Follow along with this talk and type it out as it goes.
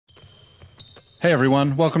Hey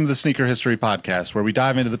everyone, welcome to the Sneaker History Podcast, where we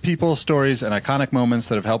dive into the people, stories, and iconic moments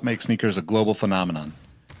that have helped make sneakers a global phenomenon.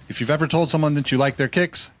 If you've ever told someone that you like their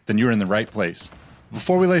kicks, then you're in the right place.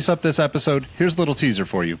 Before we lace up this episode, here's a little teaser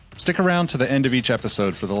for you. Stick around to the end of each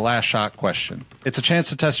episode for the last shot question. It's a chance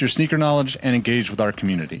to test your sneaker knowledge and engage with our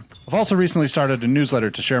community. I've also recently started a newsletter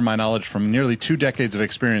to share my knowledge from nearly 2 decades of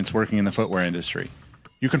experience working in the footwear industry.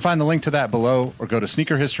 You can find the link to that below or go to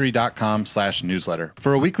sneakerhistory.com/newsletter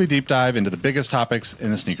for a weekly deep dive into the biggest topics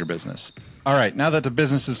in the sneaker business. All right, now that the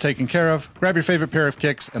business is taken care of, grab your favorite pair of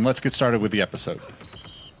kicks and let's get started with the episode.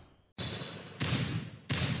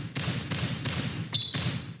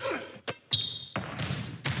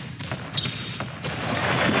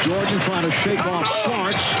 Jordan trying to shake off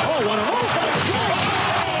Starks. Oh, what a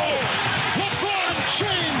LeBron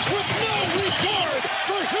James with no regard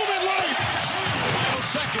for human life. Final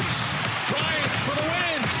seconds. Bryant for the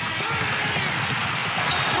win.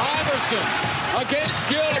 Iverson against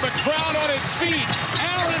Gill. The crowd on its feet.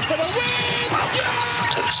 Allen for the win.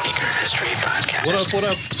 Welcome to the Sneaker History Podcast. What up, what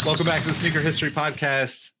up? Welcome back to the Sneaker History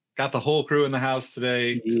Podcast. Got the whole crew in the house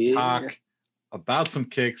today to talk about some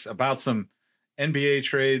kicks, about some NBA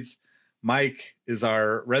trades. Mike is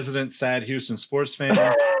our resident sad Houston sports fan.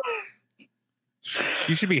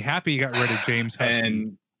 You should be happy you got rid of James Husky.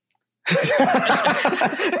 And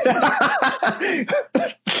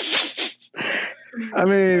I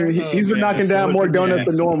mean, he's been knocking down more donuts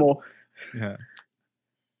than normal. Yeah.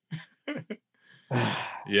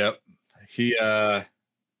 Yep. He I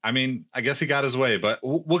mean, I guess he got his way, but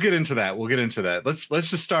we'll get into that. Let's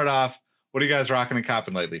just start off. What are you guys rocking and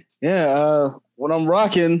copping lately? Yeah, what I'm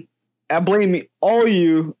rocking, I blame all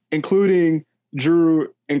you, including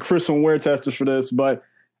Drew and Chris from Wear Testers for this, but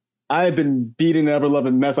I've been beating the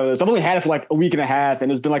ever-loving mess out of this. I've only had it for like a week and a half, and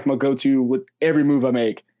it's been like my go-to with every move I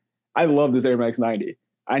make. I love this Air Max 90.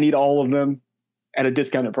 I need all of them at a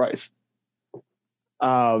discounted price.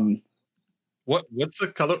 What's the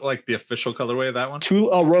color, like the official colorway of that one?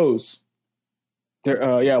 Rose.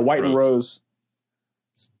 They're white and rose.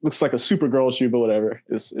 Looks like a Supergirl shoe, but whatever.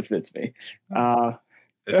 It fits me. I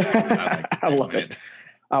love it.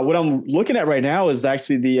 What I'm looking at right now is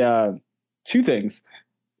actually the two things.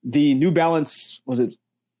 The New Balance, was it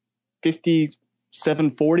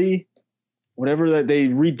 5740? Whatever, that they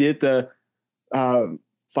redid the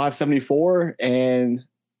 574, and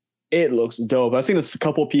it looks dope. I've seen a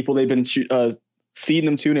couple of people, they've been seeding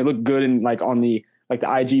them too, and it looked good in like on the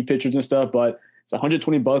IG pictures and stuff, but it's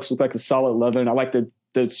 $120. Looks like a solid 11. I like the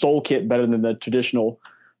sole kit better than the traditional.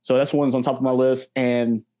 So that's one's on top of my list.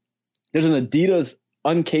 And there's an Adidas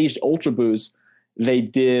Uncaged Ultra Boost.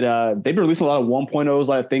 They've been releasing a lot of 1.0s, a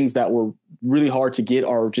lot of things that were really hard to get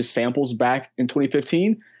are just samples back in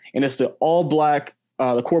 2015. And it's the all black,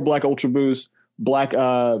 the core black Ultra Boost, black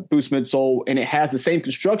Boost midsole. And it has the same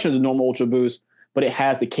construction as a normal Ultra Boost, but it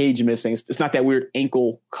has the cage missing. It's not that weird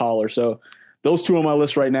ankle collar. So those two are on my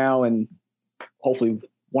list right now. And hopefully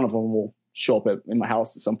one of them will show up in my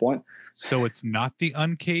house at some point. So it's not the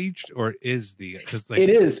uncaged, or is the? It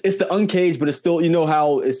is. It's the uncaged, but it's still, you know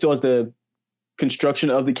how it still has the construction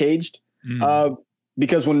of the caged.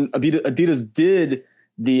 Because when Adidas did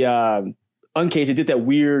the uncaged, it did that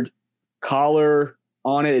weird collar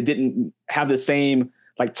on it. It didn't have the same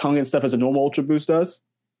like tongue and stuff as a normal Ultra Boost does.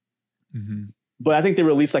 Mm-hmm. But I think they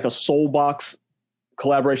released like a Soul Box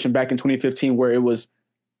collaboration back in 2015 where it was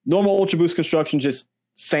normal Ultra Boost construction, just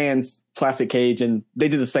sans plastic cage, and they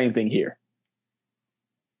did the same thing here.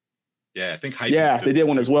 Yeah, I think they did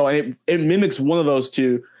one as well, and it mimics one of those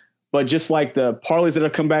two, but just like the Parleys that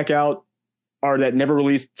have come back out are that never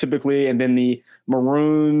released typically, and then the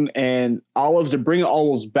maroon and olives, to bring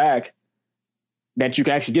all those back that you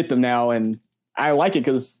can actually get them now, and I like it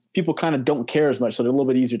because people kind of don't care as much, so they're a little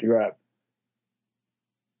bit easier to grab.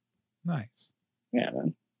 Nice. Yeah,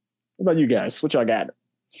 man. What about you guys? What y'all got?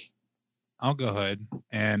 I'll go ahead.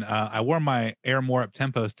 And I wore my Air More Up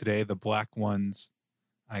Tempos today, the black ones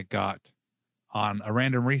I got on a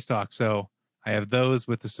random restock. So I have those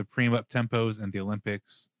with the Supreme Up Tempos and the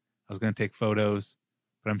Olympics. I was going to take photos,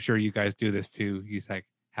 but I'm sure you guys do this too. You just like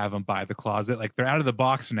have them by the closet. Like they're out of the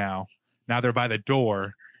box now. Now they're by the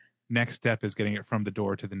door. Next step is getting it from the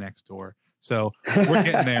door to the next door. So we're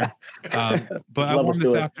getting there. But I wore them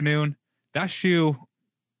this afternoon. That shoe,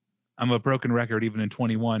 I'm a broken record even in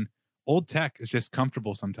 21. Old tech is just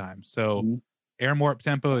comfortable sometimes. So Air More Up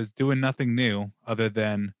Tempo is doing nothing new other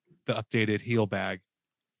than the updated heel bag,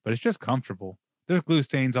 but it's just comfortable. There's glue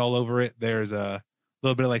stains all over it. There's a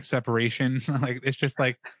little bit of like separation. Like it's just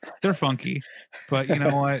like they're funky, but you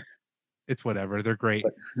know what? It's whatever. They're great.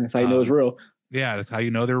 That's how you know it's real. Yeah, that's how you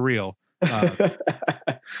know they're real.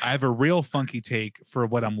 I have a real funky take for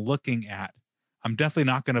what I'm looking at. I'm definitely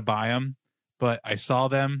not going to buy them, but I saw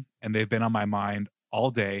them and they've been on my mind all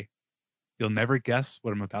day. You'll never guess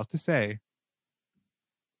what I'm about to say.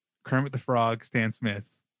 Kermit the Frog, Stan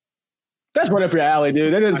Smiths. That's right up your alley,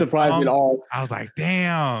 dude. That didn't surprise me at all. I was like,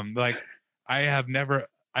 damn. Like, I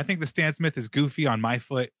think the Stan Smith is goofy on my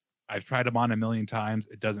foot. I've tried them on a million times.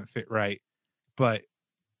 It doesn't fit right. But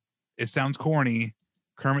it sounds corny.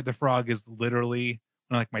 Kermit the Frog is literally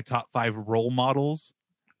one of like my top 5 role models.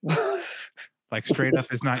 Like, straight up,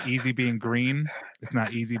 it's not easy being green. It's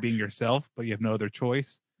not easy being yourself, but you have no other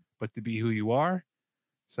choice but to be who you are.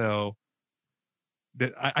 So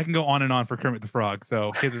I can go on and on for Kermit the Frog.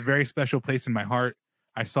 So he has a very special place in my heart.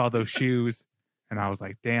 I saw those shoes and I was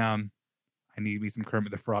like, damn, I need me some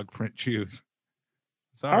Kermit the Frog print shoes.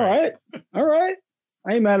 Sorry. All right.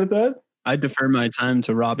 I ain't mad at that. I defer my time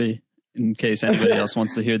to Robbie in case anybody else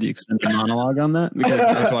wants to hear the extended monologue on that, because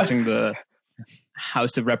I was watching the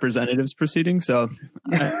House of Representatives proceedings. So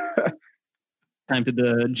time to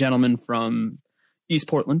the gentleman from East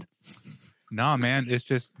Portland. No, man, it's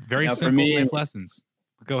just very Now, simple life lessons.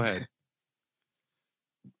 Go ahead.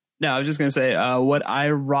 No, I was just going to say what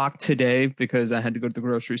I rocked today, because I had to go to the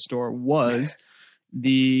grocery store, was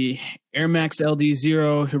the Air Max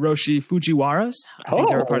LD0 Hiroshi Fujiwaras. I think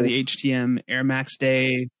they were part of the HTM Air Max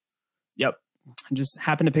Day. Yep. I just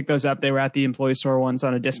happened to pick those up. They were at the employee store once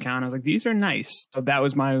on a discount. I was like, these are nice. So that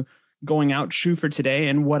was my going out shoe for today.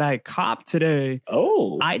 And what I copped today,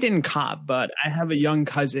 I didn't cop, but I have a young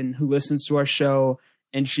cousin who listens to our show,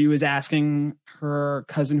 and she was asking her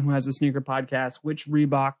cousin who has a sneaker podcast, which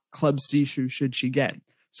Reebok Club C shoe should she get?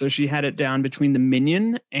 So she had it down between the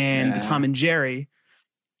Minion and the Tom and Jerry.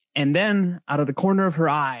 And then out of the corner of her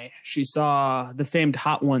eye, she saw the famed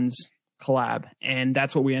Hot Ones collab, and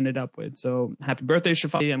that's what we ended up with. So happy birthday,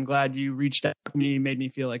 Shafali. I'm glad you reached out to me, made me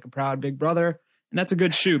feel like a proud big brother. And that's a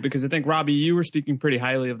good shoe, because I think, Robbie, you were speaking pretty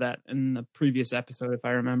highly of that in the previous episode, if I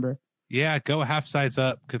remember. Yeah, go a half size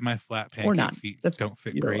up, because my flat pancake feet don't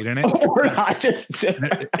fit great in it. Or not, just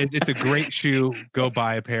it's a great shoe. Go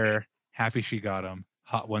buy a pair. Happy she got them.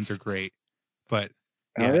 Hot Ones are great. But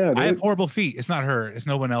yeah, I have horrible feet. It's not her. It's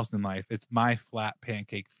no one else in life. It's my flat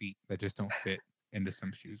pancake feet that just don't fit into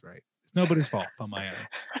some shoes right. It's nobody's fault but my own.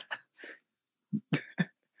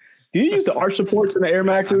 Do you use the arch supports in the Air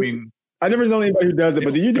Maxes? I mean, I never known anybody who does it,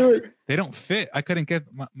 but do you do it? They don't fit. I couldn't get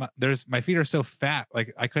my feet are so fat.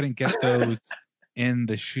 Like, I couldn't get those in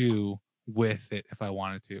the shoe with it if I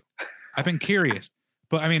wanted to. I've been curious,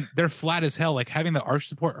 but I mean, they're flat as hell. Like, having the arch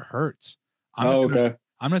support hurts. I'm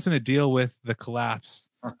just gonna deal with the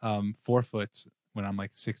collapse forefoots when I'm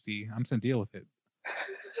like 60. I'm just gonna deal with it.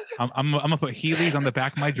 I'm gonna put Heelys on the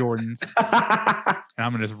back of my Jordans, and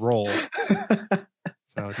I'm gonna just roll.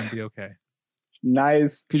 So it's gonna be okay.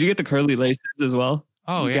 Nice. Could you get the curly laces as well?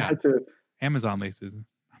 Oh yeah, Amazon laces.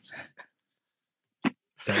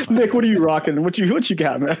 Nick, what are you rocking? What you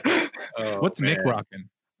got, man? What's Nick rocking?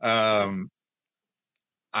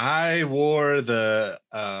 I wore the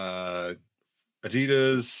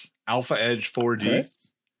Adidas Alpha Edge 4D.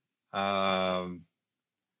 I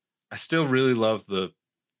still really love the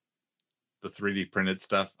 3D printed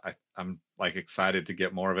stuff. I'm like excited to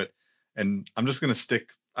get more of it, and I'm just gonna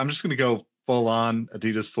go full on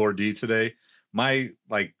Adidas 4D today. My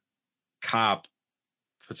like cop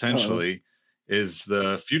potentially is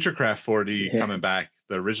the Futurecraft 4D coming back,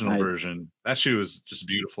 the original version. That shoe is just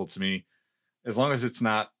beautiful to me, as long as it's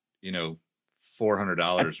not, $400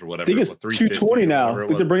 or whatever. I think it's $220 now. I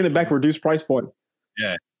think they're bringing it back reduced price point.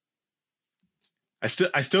 Yeah. I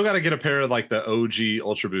still got to get a pair of like the OG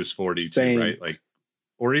Ultra Boost 4D too, right? Like,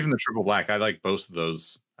 or even the triple black. I like both of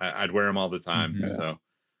those. I'd wear them all the time. Mm-hmm. So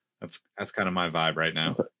that's kind of my vibe right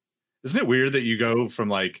now. Okay. Isn't it weird that you go from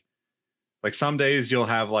like some days you'll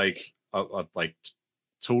have like a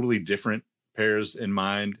totally different pairs in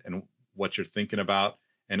mind and what you're thinking about,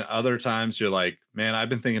 and other times you're like, man, I've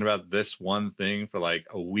been thinking about this one thing for like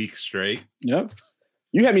a week straight. Yep.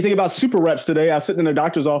 You had me thinking about super reps today. I was sitting in the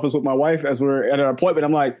doctor's office with my wife as we're at an appointment.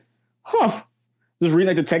 I'm like, just reading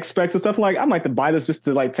like the tech specs and stuff. I'm like to buy this just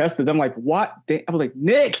to like test it. I'm like, what? I was like,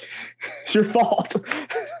 Nick, it's your fault.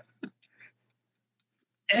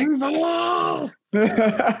 Just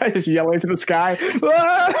yelling to the sky.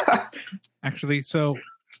 Actually, so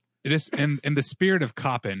it is in the spirit of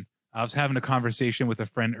copping. I was having a conversation with a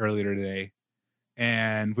friend earlier today,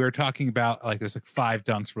 and we were talking about like there's like 5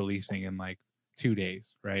 dunks releasing in like 2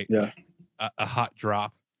 days, right? Yeah. A hot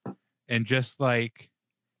drop, and just like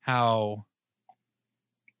how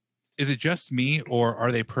is it just me, or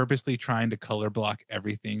are they purposely trying to color block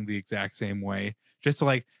everything the exact same way just to,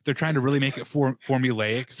 like, they're trying to really make it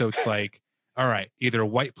formulaic. So it's like, all right, either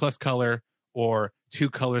white plus color or 2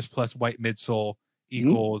 colors plus white midsole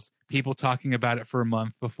equals people talking about it for a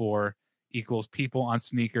month before equals people on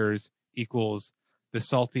sneakers equals the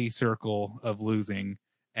salty circle of losing.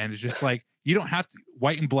 And it's just like, you don't have to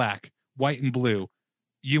white and black, white and blue,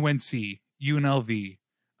 UNC, UNLV.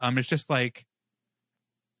 It's just like,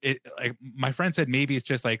 it, like my friend said, maybe it's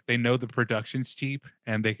just like they know the production's cheap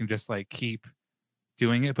and they can just like keep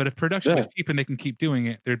doing it. But if production was cheap and they can keep doing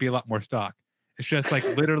it, there'd be a lot more stock. It's just like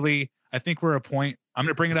literally, I think we're at a point, I'm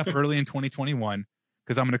going to bring it up early in 2021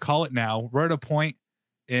 because I'm going to call it now. We're at a point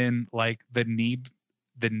in like the need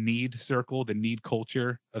circle, the need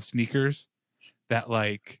culture of sneakers that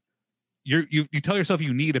like you tell yourself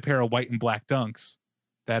you need a pair of white and black Dunks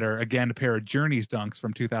that are, again, a pair of Journeys Dunks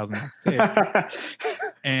from 2006.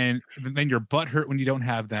 And then your butt hurt when you don't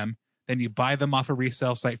have them. Then you buy them off a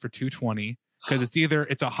resale site for $220 because it's either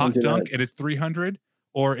it's a hot dunk and it's $300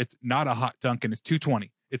 or it's not a hot dunk and it's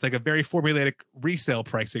 $220. It's like a very formulaic resale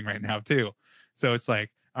pricing right now too. So it's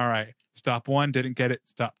like, all right, stop 1, didn't get it.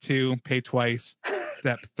 Stop 2, pay twice.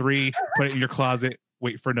 Step 3, put it in your closet,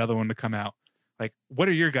 wait for another one to come out. Like, what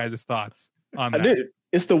are your guys' thoughts on that? Dude,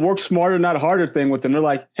 it's the work smarter, not harder thing with them. They're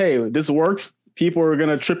like, hey, this works. People are going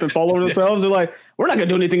to trip and fall over themselves. They're like, we're not going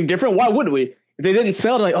to do anything different. Why would we? If they didn't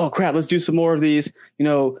sell, they're like, oh, crap, let's do some more of these,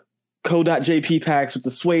 co.jp packs with the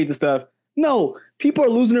suede and stuff. No, people are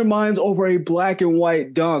losing their minds over a black and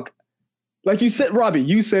white dunk. Like you said, Robbie,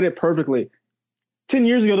 you said it perfectly. 10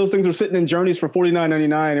 years ago, those things were sitting in Journeys for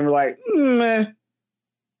 $49.99, and we're like, meh.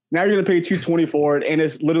 Now you're going to pay $220 for it, and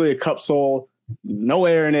it's literally a cup sole, no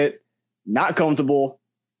air in it, not comfortable,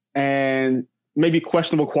 and maybe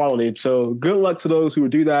questionable quality. So good luck to those who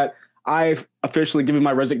would do that. I've officially given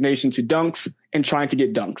my resignation to Dunks and trying to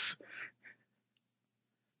get Dunks.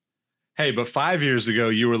 Hey, but 5 years ago,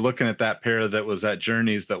 you were looking at that pair that was at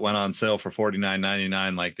Journeys that went on sale for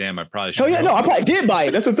 $49.99. Like, damn, I probably should. Oh, yeah, no, I probably did buy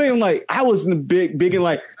it. That's the thing. I'm like, I was in the big and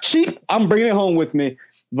like, cheap, I'm bringing it home with me.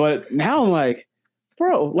 But now I'm like,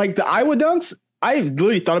 bro, like the Iowa Dunks, I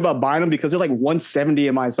literally thought about buying them because they're like $170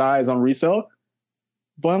 in my size on resale.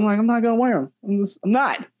 But I'm like, I'm not going to wear them. I'm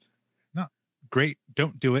not. No, great.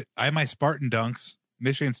 Don't do it. I have my Spartan Dunks,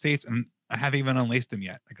 Michigan State's, and I haven't even unlaced them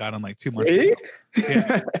yet. I got them like 2 months ago.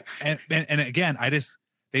 Yeah. and again,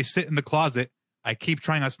 they sit in the closet. I keep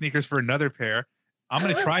trying on sneakers for another pair. I'm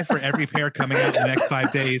going to try for every pair coming out in the next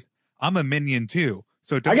 5 days. I'm a minion too.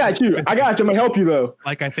 So I got you. I'm going to help you though.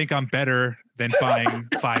 Like I think I'm better than buying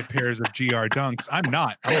 5 pairs of GR Dunks. I'm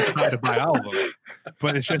not. I'm going to try to buy all of them.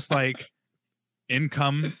 But it's just like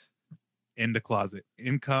income in the closet.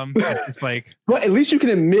 Income. It's like. Well, at least you can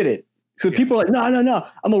admit it. So people are like, no.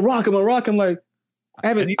 I'm a rock. I'm like,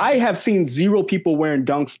 I have seen 0 people wearing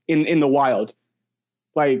Dunks in the wild.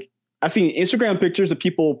 Like I've seen Instagram pictures of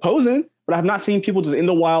people posing, but I've not seen people just in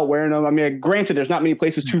the wild wearing them. I mean, granted, there's not many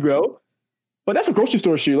places to go, but that's a grocery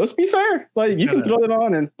store shoe. Let's be fair. Like you can throw it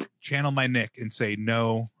on and channel my Nick and say,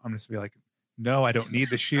 no, I'm just be like, no, I don't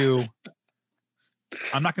need the shoe.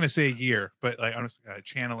 I'm not going to say a year, but like, I'm just going to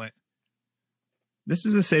channel it. This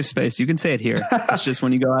is a safe space. You can say it here. It's just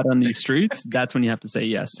when you go out on these streets, that's when you have to say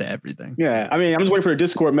yes to everything. Yeah. I mean, I'm just waiting for a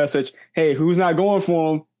Discord message. Hey, who's not going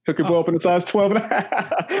for him? Hook your boy up in the size 12 and a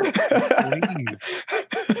half.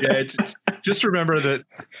 Yeah. Just remember that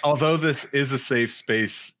although this is a safe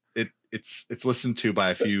space, it's listened to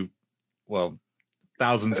by a few,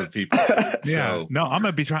 thousands of people. Yeah. So. No, I'm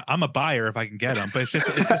going to be trying. I'm a buyer if I can get them, but it's just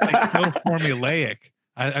like so formulaic.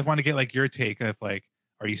 I want to get like your take of like,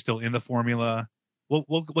 are you still in the formula?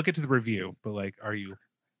 We'll get to the review, but like, are you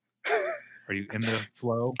in the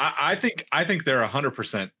flow? I think they're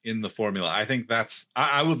 100% in the formula. I think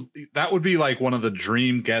that would be like one of the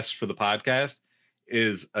dream guests for the podcast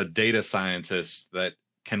is a data scientist that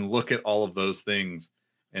can look at all of those things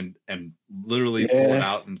and literally pull it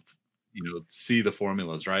out and see the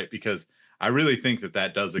formulas, right? Because I really think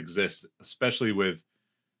that does exist, especially with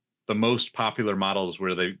the most popular models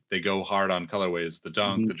where they go hard on colorways, the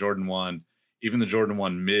Dunk, the Jordan 1, even the Jordan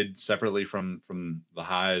 1 mid separately from the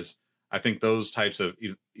highs. I think those types of,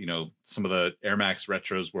 some of the Air Max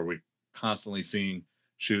retros where we're constantly seeing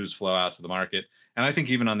shoes flow out to the market. And I think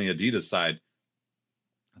even on the Adidas side,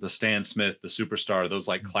 the Stan Smith, the Superstar, those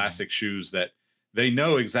like classic shoes that they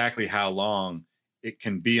know exactly how long it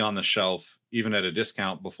can be on the shelf, even at a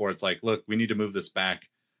discount before it's like, look, we need to move this back,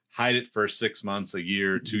 hide it for 6 months, a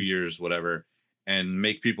year, 2 years, whatever, and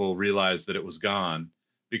make people realize that it was gone.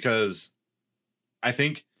 Because I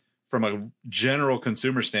think from a general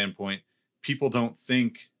consumer standpoint, people don't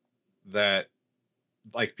think that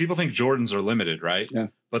like people think Jordans are limited, right? Yeah.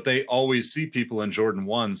 But they always see people in Jordan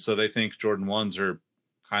 1s, so they think Jordan 1s are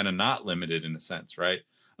kind of not limited in a sense, right?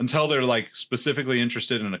 Until they're like specifically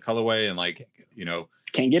interested in a colorway and like, you know,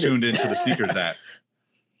 Can't get tuned it. into the sneakers app.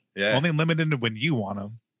 Yeah. Only limited when you want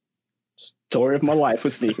them. Story of my life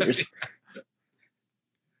with sneakers.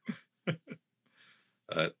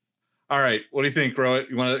 All right, what do you think, Rohit?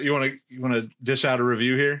 You want to dish out a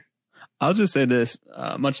review here? I'll just say this: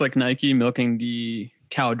 much like Nike milking the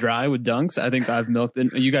cow dry with dunks, I think I've milked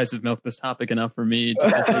it. You guys have milked this topic enough for me to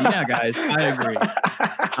just say, yeah, guys, I agree.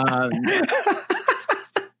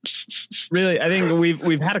 Really, I think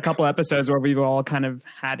we've had a couple episodes where we've all kind of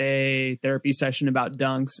had a therapy session about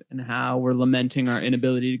dunks and how we're lamenting our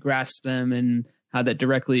inability to grasp them and how that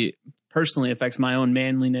directly personally affects my own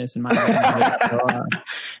manliness and my manhood. So,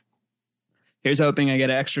 here's hoping I get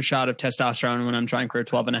an extra shot of testosterone when I'm trying for a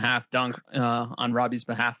 12.5 dunk on Robbie's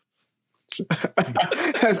behalf.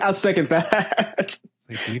 I'll second that.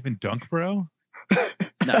 Like, do you even dunk, bro?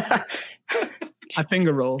 No. I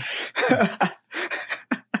finger roll.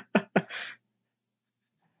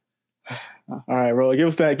 All right, Roll, give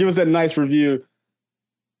us that nice review.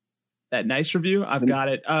 That nice review? I've got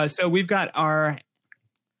it. So we've got our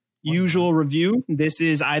usual review. This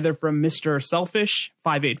is either from Mr. Selfish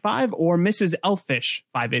 585 or Mrs. Elfish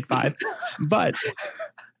 585. But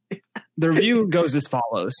the review goes as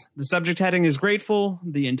follows. The subject heading is grateful.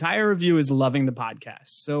 The entire review is loving the podcast.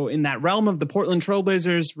 So in that realm of the Portland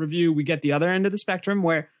Trailblazers review, we get the other end of the spectrum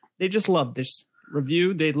where they just love this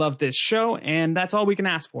review. They love this show, and that's all we can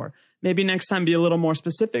ask for. Maybe next time be a little more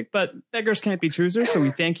specific, but beggars can't be choosers. So we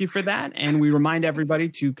thank you for that. And we remind everybody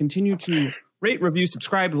to continue to rate, review,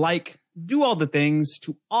 subscribe, like, do all the things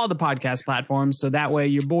to all the podcast platforms. So that way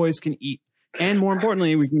your boys can eat. And more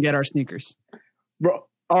importantly, we can get our sneakers. Bro,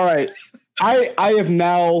 all right. I have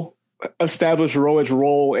now established Rohit's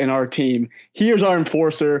role in our team. He is our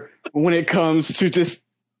enforcer when it comes to just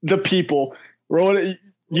the people. Rohit,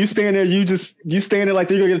 you stand there, you stand there like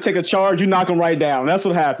you're going to take a charge, you knock them right down. That's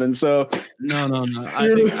what happens. So No. I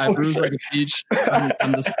think I bruise like a peach.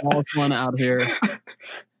 I'm the smallest one out here.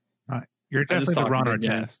 You're definitely the Ron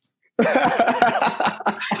Artest.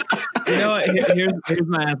 You know what? Here's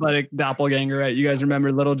my athletic doppelganger, right? You guys remember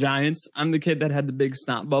Little Giants? I'm the kid that had the big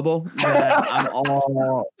snot bubble. I'm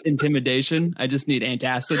all intimidation. I just need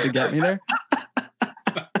antacid to get me there.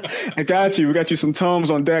 I got you. We got you some Tums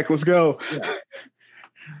on deck. Let's go. Yeah.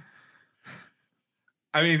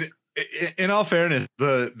 I mean, in all fairness,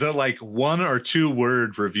 the like 1 or 2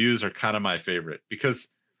 word reviews are kind of my favorite because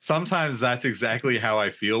sometimes that's exactly how I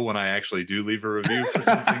feel when I actually do leave a review for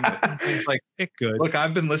something. Like, It could. look,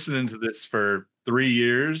 I've been listening to this for 3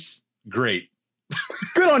 years. Great.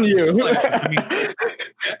 Good on you. I mean,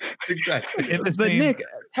 Exactly. in the But same- Nick,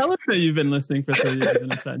 tell us that you've been listening for 3 years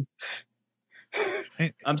in a sense.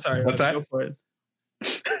 I'm sorry. What's that? Go for it.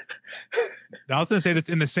 I was going to say that's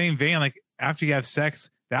in the same vein. Like after you have sex,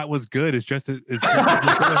 that was good. It's just as good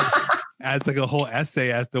as like a whole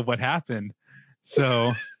essay as to what happened.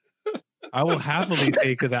 So I will happily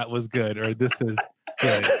take that was good or this is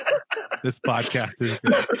good. This podcast is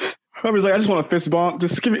good. Robbie's like, I just want a fist bump.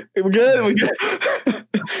 Just give me. We're good. We're good.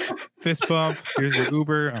 Fist bump. Here's your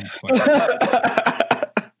Uber. I'm just playing.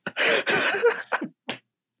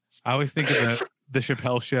 I always think of the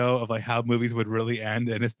Chappelle show of like how movies would really end,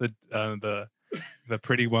 and it's the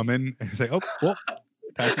pretty woman. It's like, oh, well,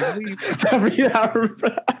 time to leave.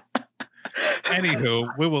 Anywho,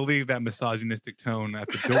 we will leave that misogynistic tone at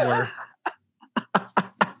the door.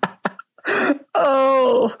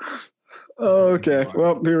 Oh, okay.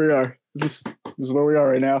 Well, here we are. This is where we are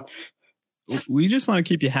right now. We just want to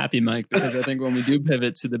keep you happy, Mike, because I think when we do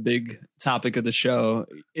pivot to the big topic of the show,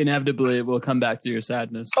 inevitably it will come back to your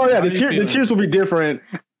sadness. Oh yeah, How the are you feeling? tears will be different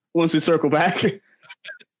once we circle back.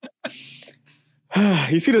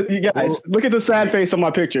 You see you guys, look at the sad face on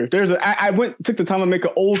my picture. I took the time to make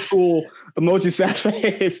an old school emoji sad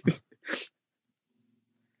face.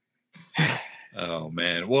 Oh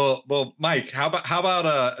man. Well, Mike, how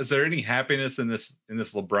about is there any happiness in this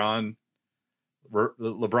LeBron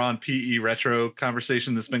PE retro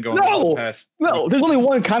conversation that's been going on the past? No, there's only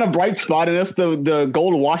one kind of bright spot in this, the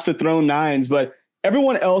gold Watch the Throne 9s, but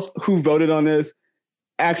everyone else who voted on this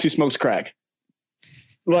actually smokes crack.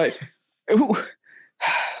 Like,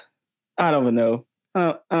 I don't even know.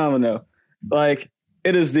 I don't even know. Like,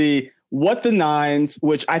 it is the What the 9s,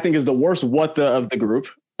 which I think is the worst what the of the group,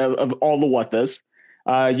 of all the what this.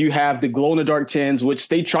 You have the glow in the dark 10s, which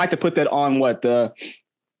they tried to put that on what the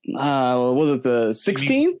was it the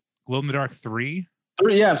 16? Glow in the Dark 3?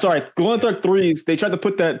 3, yeah, sorry. Glow in the dark 3s. They tried to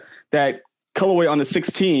put that colorway on the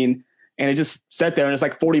 16, and it just sat there and it's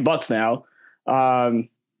like $40 now.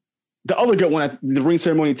 The other good one, the ring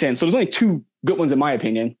ceremony 10. So there's only 2 good ones in my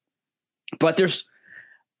opinion, but there's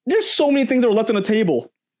so many things that are left on the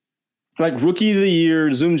table, like Rookie of the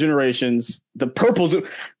Year, Zoom Generations, the purple Zoom.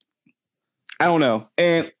 I don't know.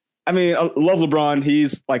 And I mean, I love LeBron.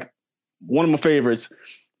 He's like one of my favorites,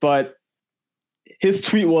 but his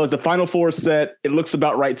tweet was the Final Four set. It looks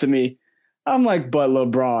about right to me. I'm like, but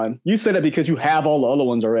LeBron, you said it because you have all the other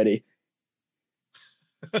ones already.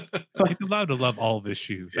 He's allowed to love all of his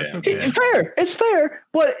shoes. That's okay. It's fair.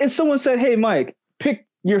 But if someone said, hey, Mike, pick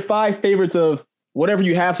your 5 favorites of whatever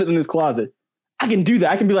you have sitting in this closet, I can do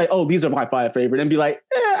that. I can be like, oh, these are my 5 favorite, and be like,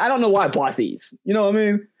 I don't know why I bought these. You know what I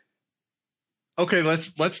mean? Okay, let's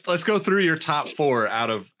go through your top 4 out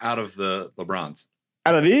of the LeBrons.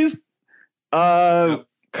 Out of these, Yep.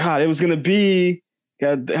 God, it was gonna be.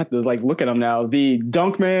 God, I have to like look at them now. The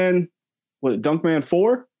Dunkman, Dunkman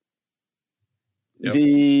 4? Yep.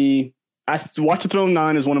 I Watch the Throne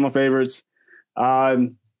 9 is one of my favorites.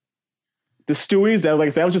 The Stewies,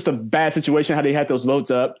 that was just a bad situation how they had those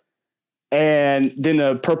votes up. And then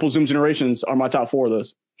the Purple Zoom Generations are my top 4 of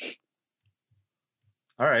those.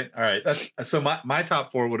 All right. So my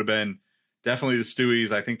top 4 would have been definitely the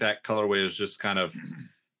Stewies. I think that colorway is just kind of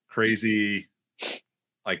crazy.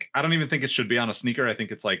 Like, I don't even think it should be on a sneaker. I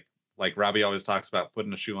think it's like Robbie always talks about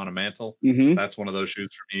putting a shoe on a mantle. Mm-hmm. That's one of those shoes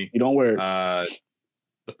for me. You don't wear it.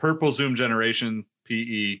 The Purple Zoom Generation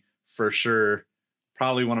PE for sure.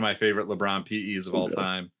 Probably one of my favorite LeBron PEs of all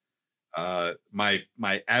time. My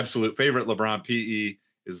absolute favorite LeBron PE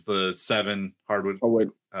is the 7 hardwood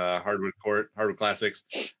classics.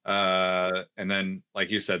 And then,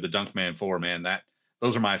 like you said, the Dunkman 4, man,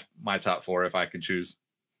 those are my top 4 if I could choose.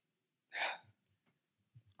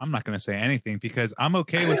 I'm not going to say anything because I'm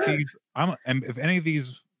okay with these. And if any of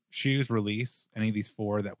these shoes release, any of these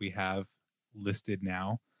 4 that we have listed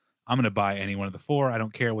now, I'm going to buy any one of the 4. I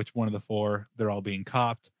don't care which one of the 4. They're all being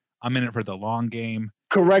copped. I'm in it for the long game.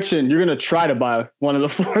 Correction, you're going to try to buy one of the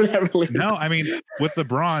 4 that released. No, I mean, with the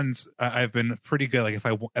bronze, I've been pretty good. Like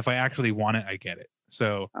if I actually want it, I get it.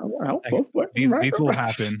 So these will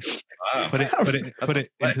happen. Put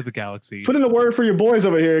it into the galaxy. Put in a word for your boys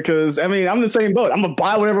over here, because I mean, I'm in the same boat. I'm gonna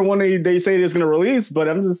buy whatever one they say is gonna release, but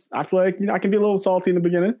I feel like I can be a little salty in the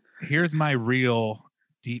beginning. Here's my real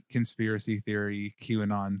deep conspiracy theory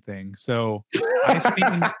QAnon thing. So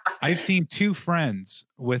I've seen 2 friends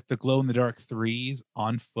with the glow in the dark 3s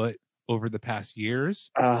on foot over the past years.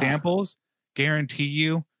 Samples, guarantee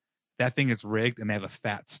you that thing is rigged, and they have a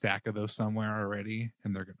fat stack of those somewhere already,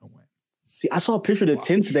 and they're gonna win. See, I saw a picture of the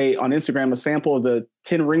 10 today on Instagram, a sample of the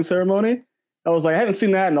 10 ring ceremony. I was like, I haven't seen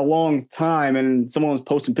that in a long time, and someone was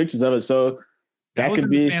posting pictures of it. So that could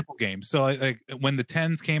be the sample game. So like when the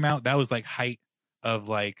 10s came out, that was like height of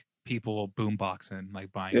like people boomboxing,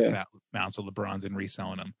 like buying fat mounts of LeBrons and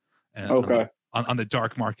reselling them. On the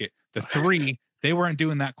dark market. The 3, they weren't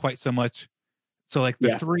doing that quite so much. So like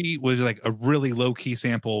the 3 was like a really low key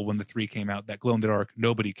sample when the 3 came out. That glow in the dark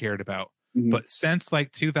nobody cared about. Mm-hmm. But since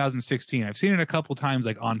like 2016, I've seen it a couple times,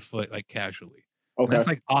 like on foot, like casually. Okay. That's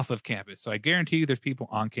like off of campus. So I guarantee you there's people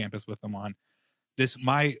on campus with them on. This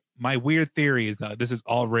my weird theory is that this is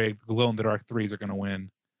all rigged. Glow in the dark 3s are going to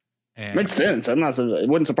win. And makes sense. It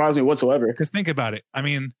wouldn't surprise me whatsoever. Because think about it. I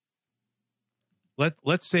mean,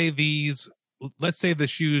 let's say the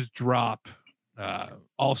shoes drop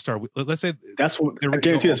All-Star. Let's say that's what I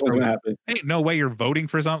guarantee that's what's going to happen. Ain't no way you're voting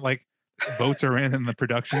for something like votes are in the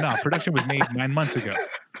production. No, production was made 9 months ago.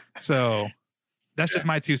 So that's just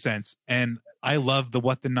my 2 cents. And I love the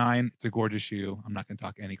What the 9. It's a gorgeous shoe. I'm not going to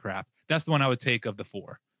talk any crap. That's the one I would take of the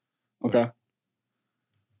 4. Okay.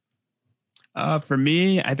 For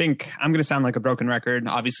me, I think I'm going to sound like a broken record.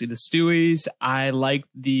 Obviously, the Stewies. I like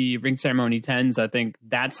the ring ceremony 10s. I think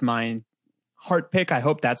that's my heart pick. I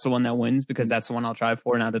hope that's the one that wins because that's the one I'll try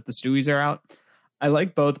for now that the Stewies are out. I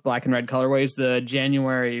like both black and red colorways. The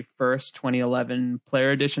January 1st, 2011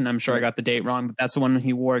 player edition. I'm sure I got the date wrong, but that's the one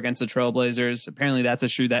he wore against the Trailblazers. Apparently that's a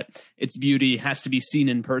shoe that its beauty has to be seen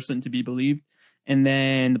in person to be believed. And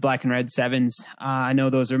then the black and red 7s. I know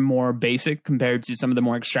those are more basic compared to some of the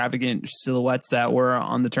more extravagant silhouettes that were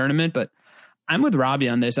on the tournament, but I'm with Robbie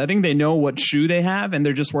on this. I think they know what shoe they have and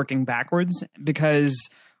they're just working backwards because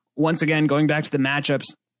once again, going back to the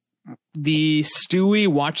matchups, the Stewie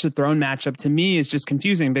Watch the Throne matchup to me is just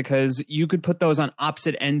confusing because you could put those on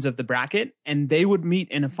opposite ends of the bracket and they would meet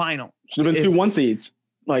in a final. Should have been 2 1 seeds.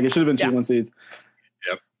 Like it should have been 2 1 seeds.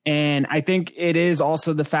 Yep. And I think it is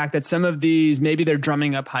also the fact that some of these, maybe they're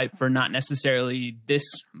drumming up hype for not necessarily this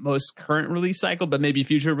most current release cycle, but maybe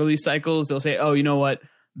future release cycles. They'll say, oh, you know what?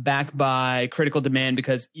 backed by critical demand,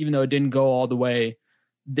 because even though it didn't go all the way,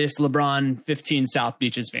 this LeBron 15 South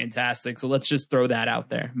Beach is fantastic. So let's just throw that out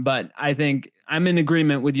there. But I think I'm in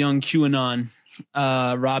agreement with young QAnon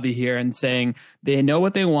Robbie here and saying they know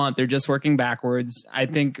what they want. They're just working backwards. I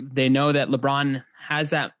think they know that LeBron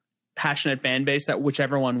has that passionate fan base that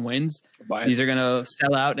whichever one wins, these are going to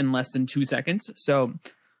sell out in less than 2 seconds. So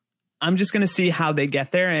I'm just going to see how they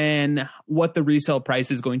get there and what the resale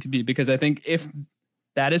price is going to be, because I think if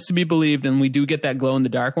that is to be believed and we do get that glow in the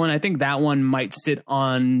dark one, I think that one might sit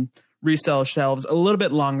on resale shelves a little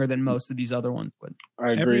bit longer than most of these other ones would.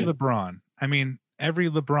 I agree. Every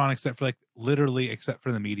LeBron except for literally except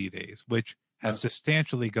for the media days, which have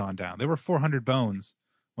substantially gone down. They were 400 bones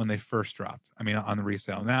when they first dropped. On the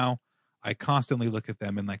resale. Now I constantly look at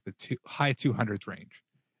them in the high 200s range,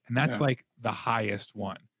 and that's the highest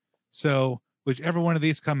one. So whichever one of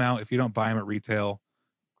these come out, if you don't buy them at retail,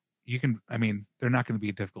 you can, they're not going to be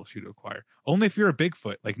a difficult shoe to acquire. Only if you're a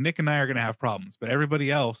Bigfoot, like Nick and I are going to have problems, but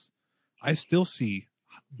everybody else, I still see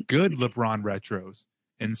good LeBron retros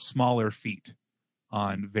in smaller feet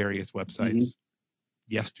on various websites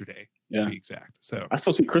yesterday, to be exact. So I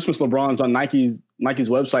still see Christmas LeBrons on Nike's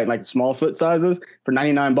website, like small foot sizes for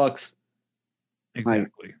 $99.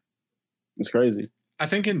 Exactly. It's crazy. I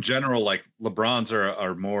think in general, LeBrons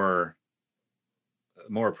are more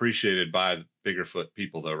appreciated by bigger foot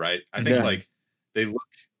people, though, right? I think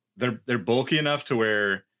they're bulky enough to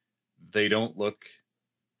where they don't look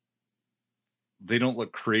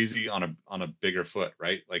crazy on a bigger foot,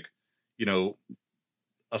 right?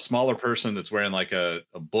 A smaller person that's wearing a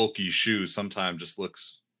bulky shoe sometimes just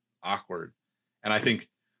looks awkward. And I think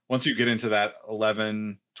once you get into that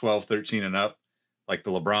 11, 12, 13 and up, the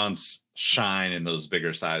LeBrons shine in those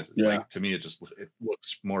bigger sizes. To me, it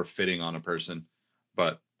looks more fitting on a person.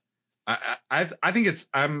 But I think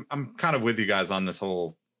I'm kind of with you guys on this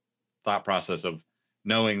whole thought process of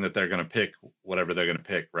knowing that they're going to pick whatever they're going to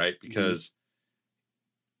pick, right? Because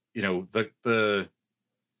to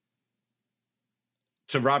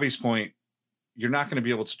Robbie's point, you're not going to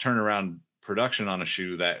be able to turn around production on a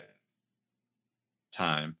shoe that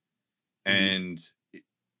time. And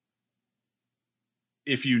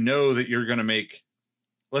if you know that you're going to make,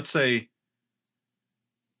 let's say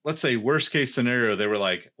worst case scenario, they were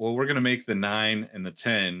like, well, we're going to make the 9 and the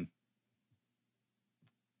 10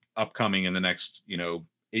 upcoming in the next,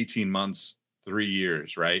 18 months, 3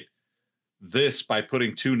 years, right? This, by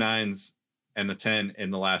putting 2 9s and the 10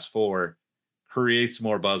 in the last 4, creates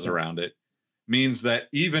more buzz around it, means that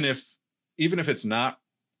even if it's not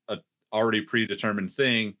a already predetermined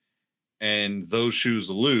thing and those shoes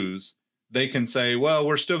lose, they can say, well,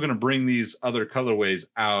 we're still going to bring these other colorways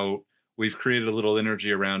out. We've created a little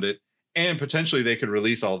energy around it, and potentially they could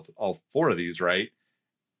release all 4 of these, right?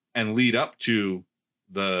 And lead up to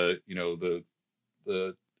the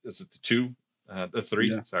is it the 2, the 3?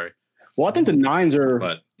 Yeah. Sorry. Well, I think the 9s are,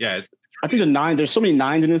 but yeah, I think the 9s, there's so many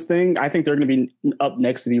 9s in this thing. I think they're going to be up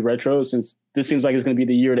next to be retro, since this seems like it's going to be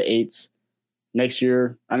the year to 8s next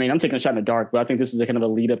year. I'm taking a shot in the dark, but I think this is a kind of a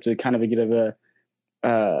lead up to kind of a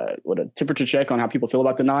temperature check on how people feel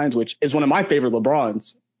about the 9s, which is one of my favorite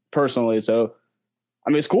LeBrons personally. So,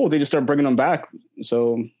 it's cool. They just start bringing them back.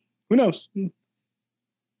 So who knows?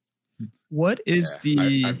 What is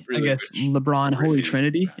LeBron Holy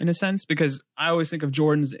Trinity in a sense? Because I always think of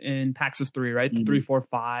Jordans in packs of 3, right? The 3, 4,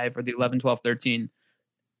 5, or the 11, 12, 13.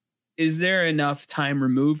 Is there enough time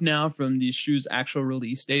removed now from these shoes' actual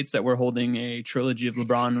release dates that we're holding a trilogy of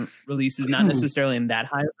LeBron releases, not necessarily in that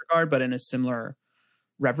high regard, but in a similar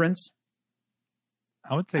reverence?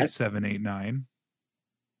 I would say 7, 8, 9.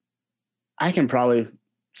 I can probably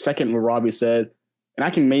second what Robbie said, and I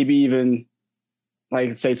can maybe even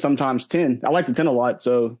say sometimes 10. I like the 10 a lot,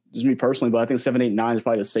 so just me personally, but I think 7, 8, 9 is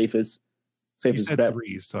probably the safest You said bet.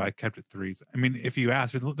 3s, so I kept it 3s. If you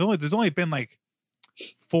ask, there's only been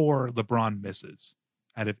 4 LeBron misses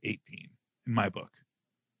out of 18 in my book.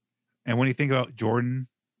 And when you think about Jordan,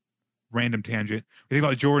 random tangent, you think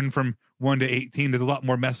about Jordan from 1 to 18, there's a lot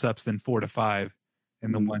more mess ups than 4 to 5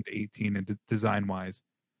 in the 1 to 18 and design wise.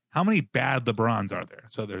 How many bad LeBrons are there?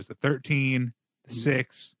 So there's the 13, the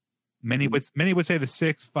 6. Many would say the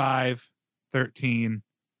 6, 5, 13,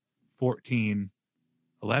 14,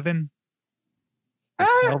 11,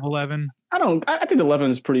 12, 11. I think 11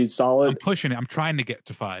 is pretty solid. I'm pushing it. I'm trying to get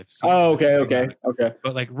to 5. So okay.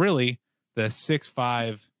 But really, the 6,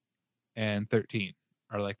 5, and 13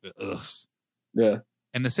 are the ughs. Yeah.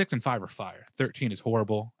 And the 6 and 5 are fire. 13 is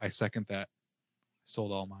horrible. I second that.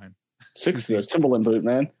 Sold all mine. 6 is a Timberland boot,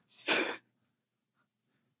 man.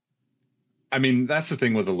 That's the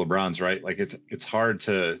thing with the LeBrons, right? It's hard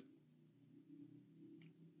to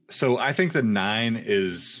So I think the 9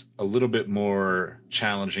 is a little bit more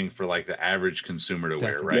challenging for like the average consumer to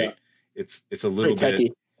wear, right? Yeah. It's a little Very bit.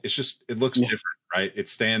 techy. It's just it looks different, right? It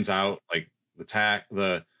stands out, like the tack,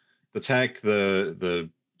 the tech, the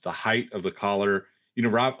height of the collar. You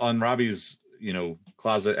know, on Robbie's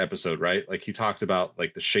closet episode, right? Like he talked about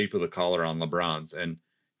like the shape of the collar on LeBron's, and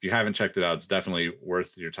if you haven't checked it out, it's definitely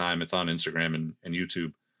worth your time. It's on Instagram and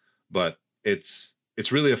YouTube, but it's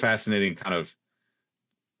really a fascinating kind of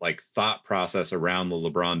like thought process around the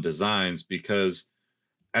LeBron designs, because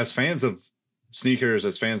as fans of sneakers,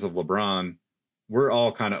 as fans of LeBron, we're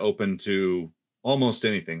all kind of open to almost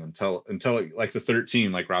anything until like the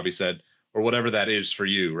 13, like Robbie said, or whatever that is for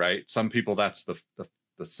you, right? Some people that's the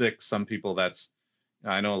 6, some people that's,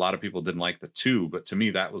 I know a lot of people didn't like the 2, but to me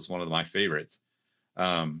that was one of my favorites.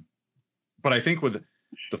 But I think with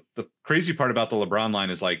the crazy part about the LeBron line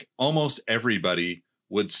is like almost everybody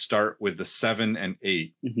would start with the 7 and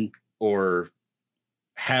 8, or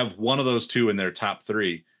have one of those 2 in their top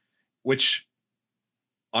 3, which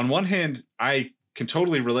on one hand I can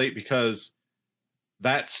totally relate, because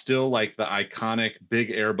that's still like the iconic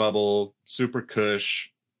big air bubble, super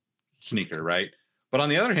cush sneaker, right? But on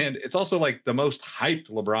the other hand, it's also like the most hyped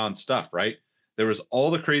LeBron stuff, right? There was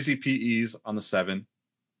all the crazy PEs on the 7,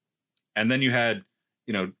 and then you had,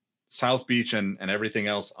 South Beach and everything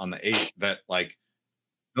else on the 8 that like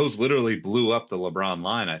those literally blew up the LeBron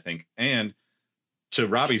line, I think. And to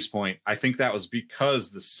Robbie's point, I think that was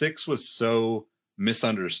because the 6 was so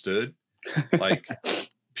misunderstood. Like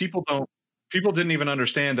people didn't even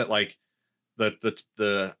understand that like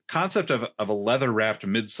the concept of a leather wrapped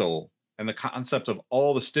midsole and the concept of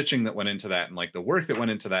all the stitching that went into that and like the work that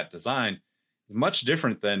went into that design is much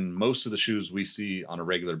different than most of the shoes we see on a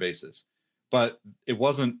regular basis. But it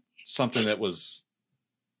wasn't something that was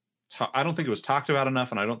I don't think it was talked about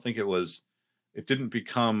enough, and I don't think it didn't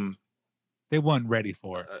become, they weren't ready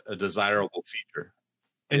for a desirable feature.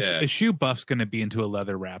 A shoe buff's going to be into a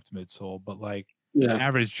leather wrapped midsole, but like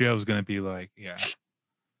average Joe's going to be like,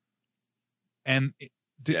 and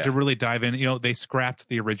to really dive in, they scrapped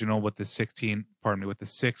the original what the 6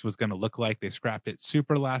 was going to look like. They scrapped it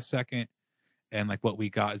super last second, and like what we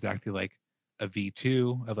got is actually like a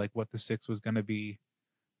V2 of like what the 6 was going to be.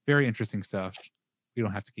 Very interesting stuff. We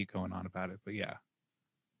don't have to keep going on about it, but yeah,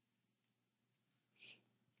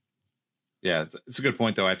 it's a good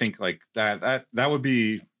point though. I think like that would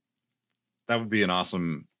be an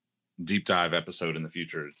awesome deep dive episode in the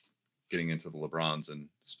future, getting into the LeBrons and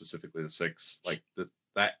specifically the 6, like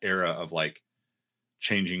that era of like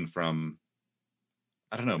changing from,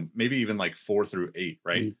 I don't know, maybe even like 4 through 8,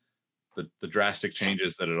 right? The drastic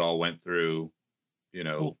changes that it all went through,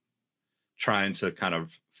 trying to kind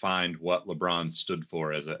of find what LeBron stood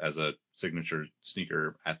for as a signature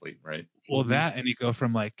sneaker athlete, right? Well, that, and you go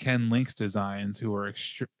from like Ken Link's designs, who are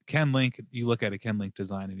Ken Link. You look at a Ken Link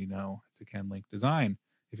design, and it's a Ken Link design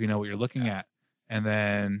if you know what you're looking at. And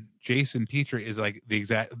then Jason Petrie is like the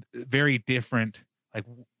exact, very different. Like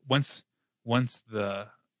once the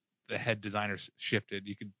head designer shifted,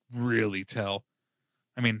 you could really tell.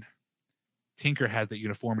 I mean, Tinker has that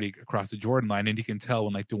uniformity across the Jordan line, and you can tell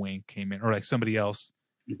when like Dwayne came in or like somebody else.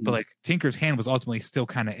 But like Tinker's hand was ultimately still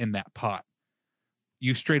kind of in that pot.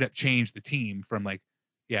 You straight up changed the team from like,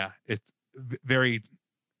 it's very,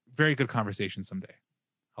 very good conversation someday.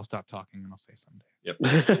 I'll stop talking and I'll say someday.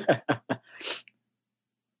 Yep.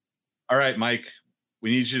 All right, Mike,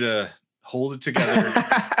 we need you to hold it together.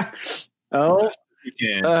 You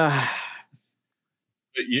can.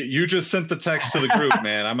 You just sent the text to the group,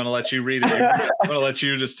 man. I'm going to let you read it. I'm going to let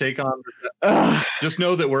you just take on. Just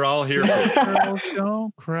know that we're all here for you. Girls,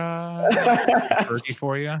 don't cry. Turkey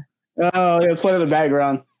for you. Oh, it's playing in the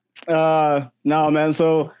background. No, man.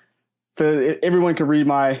 So everyone can read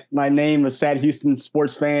my name, a sad Houston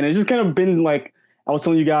sports fan. It's just kind of been like I was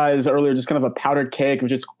telling you guys earlier, just kind of a powdered keg of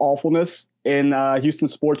just awfulness in Houston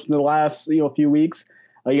sports in the last few weeks.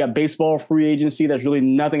 You got baseball free agency. There's really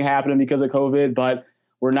nothing happening because of COVID, but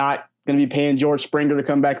we're not going to be paying George Springer to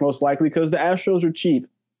come back most likely because the Astros are cheap.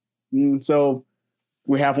 So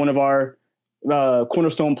we have one of our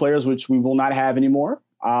cornerstone players, which we will not have anymore.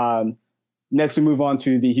 Next, we move on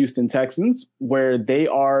to the Houston Texans, where they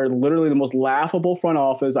are literally the most laughable front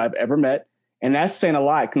office I've ever met. And that's saying a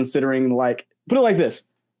lot considering, like, put it like this.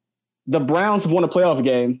 The Browns have won a playoff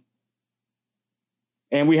game,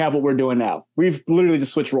 and we have what we're doing now. We've literally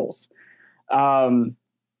just switched roles. And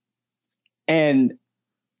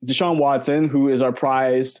Deshaun Watson, who is our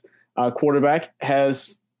prized quarterback,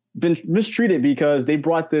 has been mistreated because they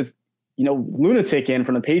brought this, lunatic in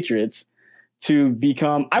from the Patriots to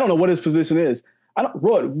become, I don't know what his position is,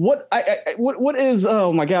 What is,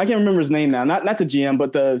 oh my God, I can't remember his name now. Not the GM,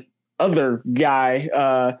 but the other guy.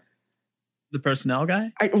 The personnel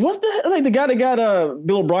guy? What's the guy that got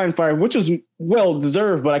Bill O'Brien fired, which was well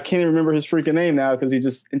deserved, but I can't remember his freaking name now because he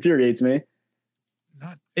just infuriates me.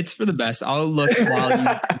 It's for the best. I'll look while you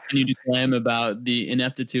continue to claim about the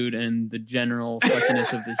ineptitude and the general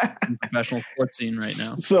suckiness of the professional sports scene right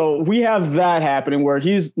now. So we have that happening where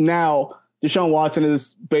he's now Deshaun Watson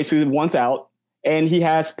is basically once out, and he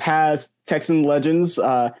has past Texan legends,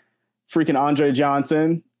 freaking Andre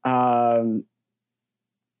Johnson.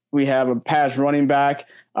 We have a past running back,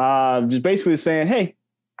 just basically saying, hey,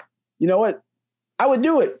 you know what? I would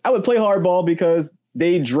do it. I would play hardball because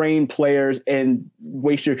they drain players and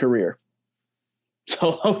waste your career.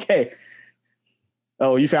 So, okay.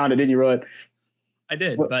 Oh, you found it, didn't you, Rod? I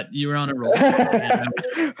did, but you were on a roll.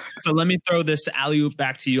 So let me throw this alley-oop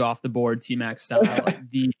back to you off the board, T-Max style.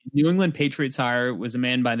 The New England Patriots hire was a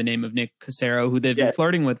man by the name of Nick Cassero, who they've been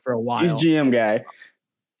flirting with for a while. He's GM guy.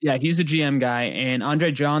 Yeah, he's a GM guy. And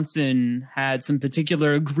Andre Johnson had some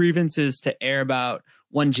particular grievances to air about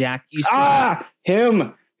one Jack Easterby.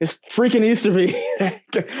 Him. It's freaking Easterby.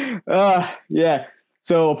 Yeah.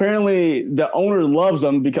 So apparently the owner loves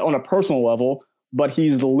him because on a personal level, but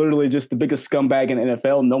he's literally just the biggest scumbag in the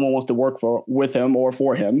NFL. No one wants to work with him or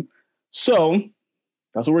for him. So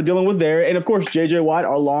that's what we're dealing with there. And of course, JJ Watt,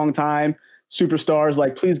 our longtime superstars,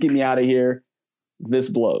 like, please get me out of here. This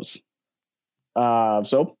blows.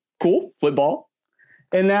 So cool, football.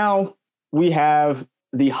 And now we have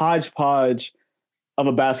the hodgepodge of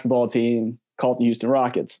a basketball team called the Houston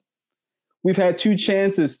Rockets. We've had 2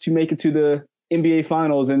 chances to make it to the NBA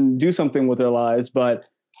Finals and do something with their lives, but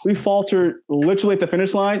we faltered literally at the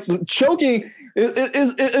finish line. Choking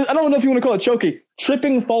is I don't know if you want to call it choking.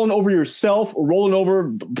 Tripping, falling over yourself, rolling over,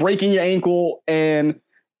 breaking your ankle, and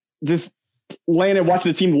just laying there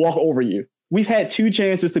watching the team walk over you. We've had 2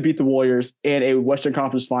 chances to beat the Warriors in a Western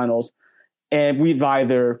Conference Finals, and we've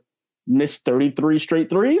either missed 33 straight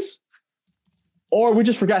threes, or we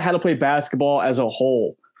just forgot how to play basketball as a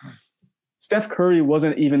whole. Steph Curry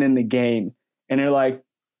wasn't even in the game. And they're like,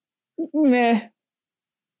 meh,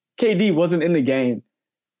 KD wasn't in the game.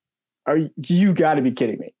 You got to be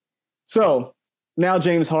kidding me. So now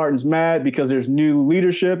James Harden's mad because there's new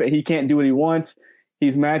leadership and he can't do what he wants.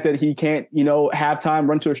 He's mad that he can't, halftime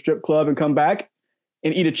run to a strip club and come back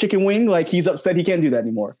and eat a chicken wing. Like, he's upset he can't do that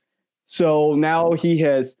anymore. So now he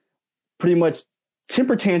has pretty much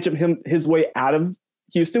temper tantrum his way out of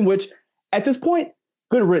Houston, which at this point,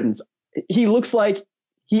 good riddance. He looks like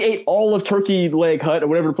he ate all of Turkey Leg Hut or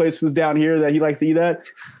whatever the place is down here that he likes to eat at.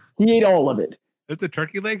 He ate all of it. There's a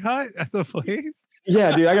Turkey Leg Hut at the place?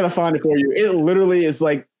 Yeah, dude, I got to find it for you. It literally is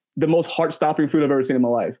like the most heart-stopping food I've ever seen in my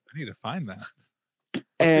life. I need to find that.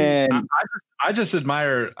 And see, I just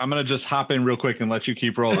admire, I'm going to just hop in real quick and let you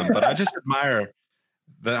keep rolling, but I just admire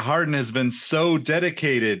that Harden has been so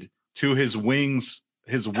dedicated to his wing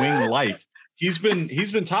life. He's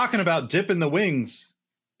been talking about dipping the wings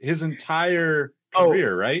his entire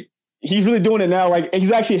career, right? He's really doing it now. Like,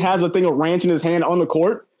 he actually has a thing of ranch in his hand on the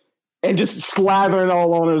court and just slathering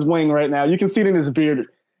all on his wing right now. You can see it in his beard.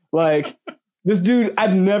 Like, this dude,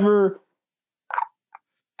 I've never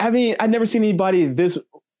seen anybody this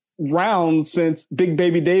round since Big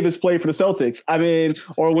Baby Davis played for the Celtics. I mean,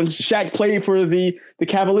 or when Shaq played for the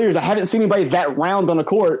Cavaliers. I haven't seen anybody that round on the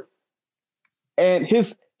court. And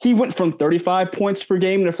he went from 35 points per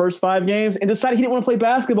game in the first 5 games and decided he didn't want to play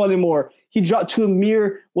basketball anymore. He dropped to a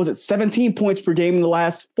mere, 17 points per game in the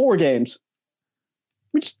last 4 games.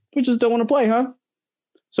 We just don't want to play, huh?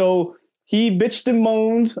 So he bitched and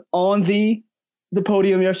moaned on the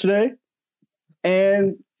podium yesterday,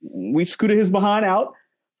 and we scooted his behind out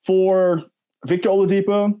for Victor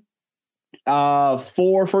Oladipo,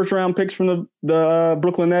 4 first-round picks from the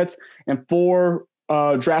Brooklyn Nets, and 4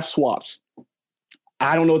 draft swaps.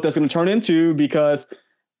 I don't know what that's going to turn into because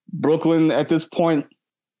Brooklyn at this point,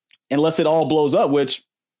 unless it all blows up, which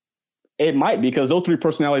it might, because those 3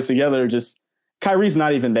 personalities together just – Kyrie's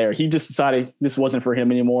not even there. He just decided this wasn't for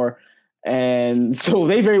him anymore. And so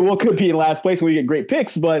they very well could be in last place when we get great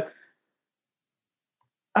picks. But,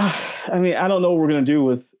 I mean, I don't know what we're going to do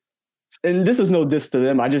with – and this is no diss to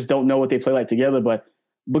them. I just don't know what they play like together. But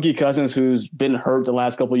Boogie Cousins, who's been hurt the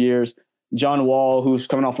last couple of years, John Wall, who's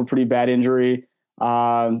coming off a pretty bad injury,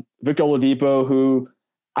 Victor Oladipo, who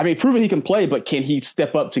 – I mean, proven he can play, but can he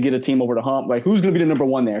step up to get a team over the hump? Like, who's going to be the number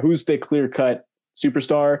 1 there? Who's the clear-cut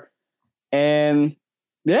superstar? And,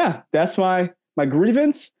 yeah, that's my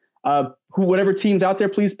grievance. Whatever team's out there,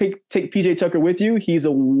 please take PJ Tucker with you. He's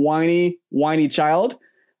a whiny child.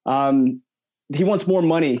 He wants more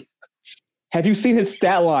money. Have you seen his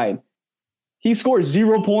stat line? He scored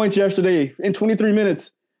 0 points yesterday in 23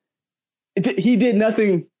 minutes. He did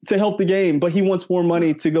nothing to help the game, but he wants more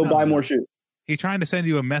money to go buy more shoes. He's trying to send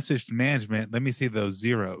you a message to management. Let me see those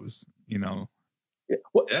zeros, you know.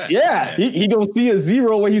 Well, yeah. He gonna see a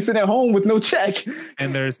 0 when he's sitting at home with no check.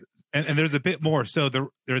 And there's a bit more. So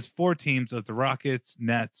there's 4 teams. So it's the Rockets,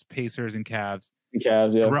 Nets, Pacers, and Cavs.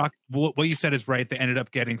 Cavs, yeah. What you said is right. They ended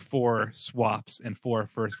up getting 4 swaps and 4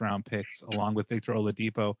 first-round picks along with Victor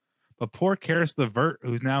Oladipo. But poor Karis LeVert,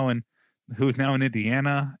 who's now in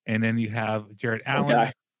Indiana, and then you have Jared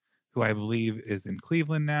Allen, who I believe is in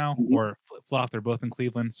Cleveland now, or flip-flop. They're both in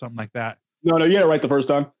Cleveland, something like that. No, you got it right the first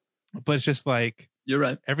time. But it's just like, you're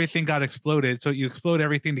right. Everything got exploded. So you explode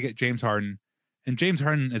everything to get James Harden, and James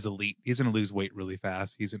Harden is elite. He's going to lose weight really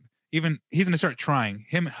fast. He's going to start trying.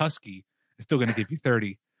 Him Husky is still going to give you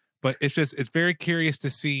 30, but it's very curious to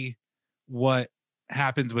see what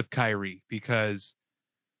happens with Kyrie, because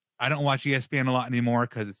I don't watch ESPN a lot anymore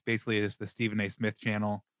because it's basically the Stephen A. Smith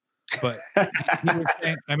channel. But he was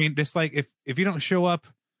saying, I mean, just like if you don't show up,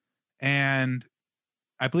 and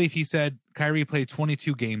I believe he said Kyrie played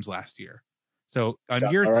 22 games last year. So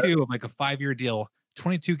on year 2 of like a 5-year deal,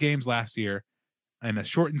 22 games last year and a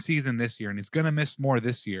shortened season this year, and he's going to miss more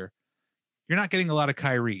this year. You're not getting a lot of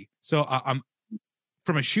Kyrie. So I'm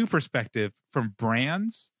from a shoe perspective, from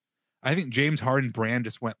brands, I think James Harden brand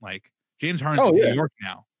just went like James Harden's in New York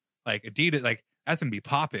now. Like Adidas, like that's gonna be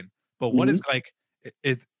popping. But what is like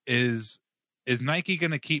is Nike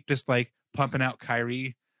gonna keep just like pumping out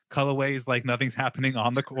Kyrie colorways like nothing's happening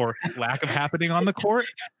on the court, lack of happening on the court?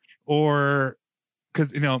 Or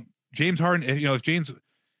because James Harden, if James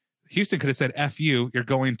Houston could have said F you, you're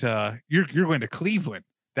going to Cleveland,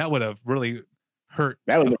 that would have really hurt.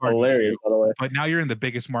 That would have been hilarious, by the way. But now you're in the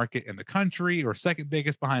biggest market in the country, or second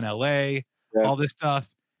biggest behind LA, all this stuff.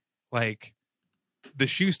 Like the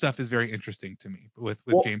shoe stuff is very interesting to me with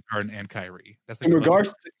James Harden and Kyrie. That's like in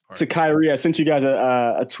regards to Kyrie, I sent you guys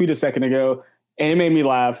a tweet a second ago, and it made me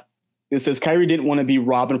laugh. It says Kyrie didn't want to be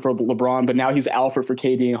Robin for LeBron, but now he's Alfred for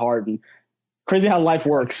KD and Harden. Crazy how life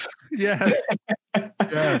works. Yeah. I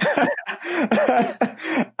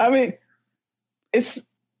mean,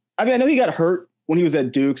 I know he got hurt when he was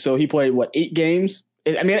at Duke, so he played 8 games.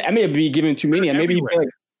 I may be giving too many. Maybe he played,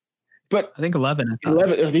 but I think 11.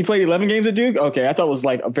 11. He played 11 games at Duke. Okay, I thought it was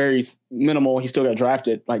like a very minimal. He still got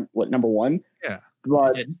drafted, like number 1. Yeah,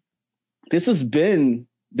 but this has been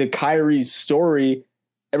the Kyrie story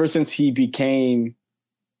ever since he became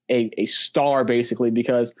a star, basically.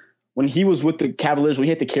 Because when he was with the Cavaliers, we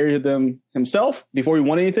had to carry them himself before he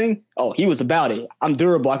won anything. Oh, he was about it. I'm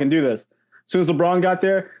durable. I can do this. As soon as LeBron got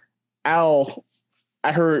there, I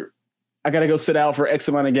heard I got to go sit out for X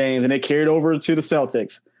amount of games, and they carried over to the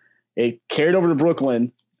Celtics. They carried over to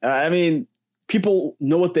Brooklyn. I mean, people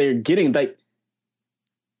know what they're getting. Like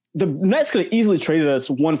the Nets could have easily traded us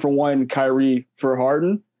 1-for-1 Kyrie for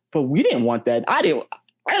Harden, but we didn't want that. I didn't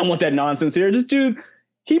want that nonsense here. This dude,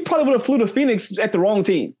 he probably would have flew to Phoenix at the wrong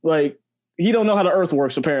team. Like he don't know how the earth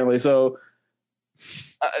works apparently. So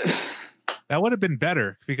that would have been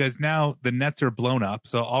better, because now the Nets are blown up.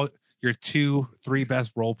 So all your 2-3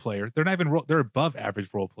 best role players, they're not even they're above average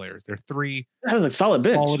role players. They're 3. That was a solid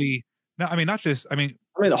bench. Quality. No, I mean not just. I mean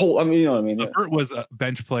the whole. I mean, you know what I mean. LeVert was a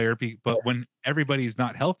bench player, but when everybody's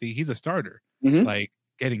not healthy, he's a starter, like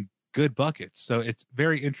getting good buckets. So it's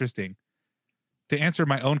very interesting. To answer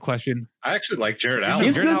my own question, I actually like Jared Allen.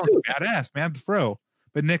 He's Jared good Allen's too. badass, man, throw.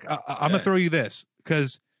 But Nick, I'm gonna throw you this,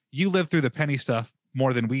 because you lived through the Penny stuff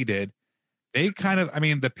more than we did. They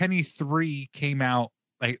the Penny 3 came out,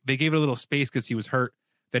 like they gave it a little space because he was hurt.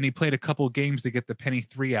 Then he played a couple games to get the Penny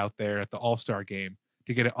 3 out there at the All-Star game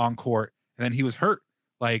to get it on court, and then he was hurt.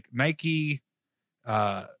 Like Nike,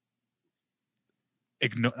 I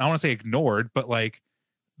don't want to say ignored, but like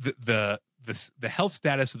the health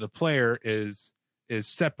status of the player is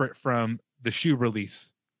separate from the shoe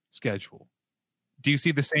release schedule. Do you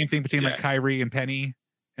see the same thing between like Kyrie and Penny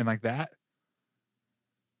and like that?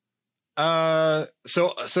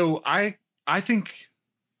 So I think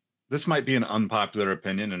this might be an unpopular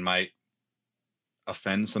opinion and might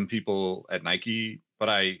offend some people at Nike, but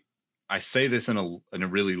I say this in a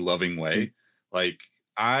really loving way. Like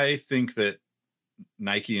I think that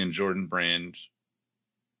Nike and Jordan Brand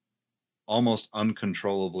almost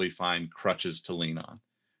uncontrollably find crutches to lean on.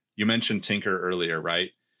 You mentioned Tinker earlier, right?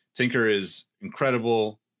 Tinker is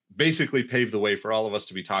incredible, basically paved the way for all of us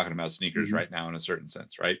to be talking about sneakers right now in a certain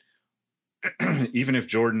sense, right? Even if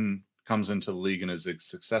Jordan comes into the league and is as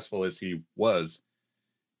successful as he was,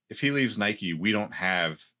 if he leaves Nike, we don't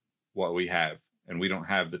have what we have, and we don't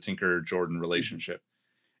have the Tinker-Jordan relationship.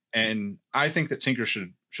 And I think that Tinker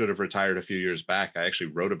should have retired a few years back. I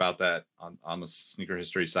actually wrote about that on the Sneaker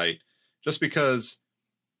History site, just because,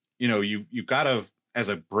 you know, you got to, as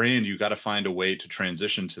a brand, you got to find a way to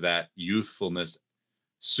transition to that youthfulness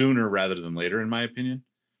sooner rather than later, in my opinion.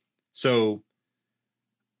 So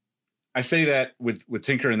I say that with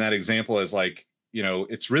Tinker in that example as like, you know,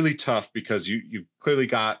 it's really tough because you clearly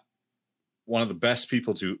got one of the best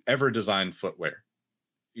people to ever design footwear,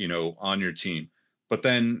 you know, on your team. But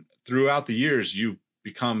then throughout the years, you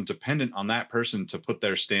become dependent on that person to put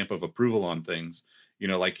their stamp of approval on things, you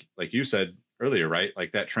know, like you said earlier, right?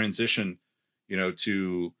 Like that transition, you know,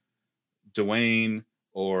 to Dwayne,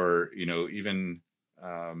 or, you know, even,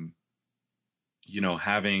 you know,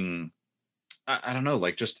 having, I don't know,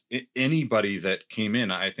 like just anybody that came in.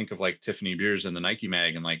 I think of like Tiffany Beers and the Nike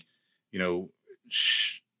mag, and like, you know,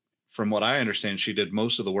 from what I understand, she did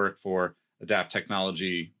most of the work for Adapt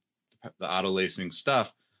Technology, the auto lacing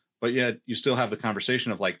stuff, but yet you still have the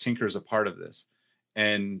conversation of like Tinker's a part of this.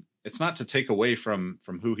 And it's not to take away from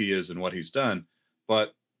who he is and what he's done,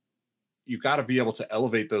 but you got to be able to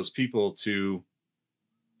elevate those people to,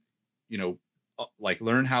 you know, like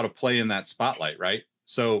learn how to play in that spotlight. Right.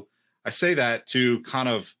 So I say that to kind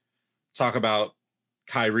of talk about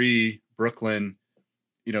Kyrie, Brooklyn.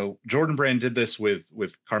 You know, Jordan Brand did this with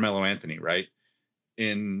Carmelo Anthony, right?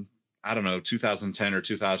 In, I don't know, 2010 or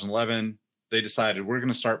 2011, they decided we're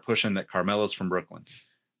going to start pushing that Carmelo's from Brooklyn.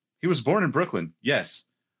 He was born in Brooklyn, yes,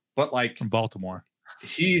 but like from Baltimore.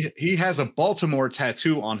 He has a Baltimore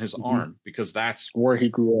tattoo on his arm because that's where he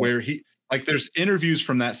grew up. Where he, like, there's interviews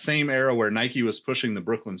from that same era where Nike was pushing the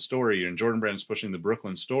Brooklyn story and Jordan Brand is pushing the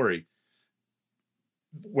Brooklyn story,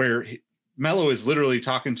 where Melo is literally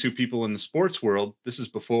talking to people in the sports world. This is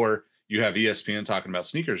before you have ESPN talking about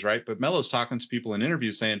sneakers, right? But Melo's talking to people in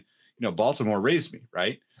interviews saying, you know, Baltimore raised me,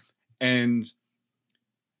 right? And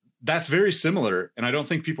that's very similar. And I don't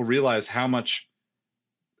think people realize how much,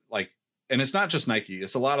 like, and it's not just Nike,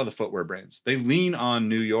 it's a lot of the footwear brands. They lean on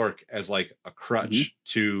New York as like a crutch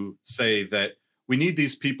to say that we need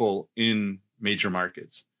these people in major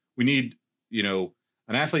markets. We need, you know,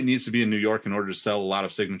 an athlete needs to be in New York in order to sell a lot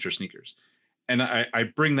of signature sneakers. And I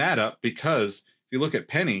bring that up because if you look at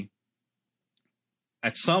Penny,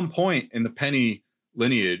 at some point in the Penny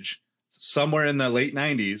lineage, somewhere in the late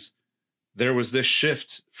 90s, there was this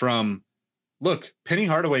shift from, look, Penny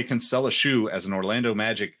Hardaway can sell a shoe as an Orlando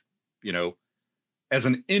Magic, you know, as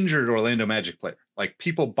an injured Orlando Magic player. Like,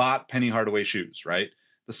 people bought Penny Hardaway shoes, right?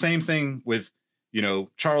 The same thing with, you know,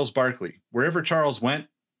 Charles Barkley. Wherever Charles went,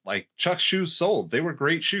 like, Chuck's shoes sold. They were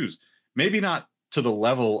great shoes. Maybe not to the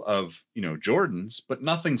level of, you know, Jordan's, but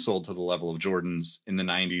nothing sold to the level of Jordan's in the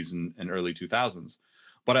 90s and early 2000s.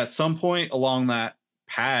 But at some point along that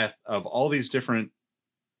path of all these different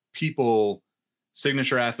people,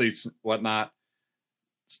 signature athletes, whatnot,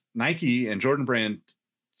 Nike and Jordan Brand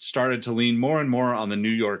started to lean more and more on the New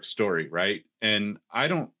York story, right? And I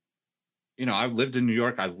don't, you know, I've lived in New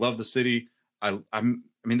York. I love the city. I mean,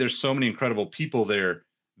 there's so many incredible people there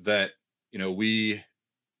that, you know,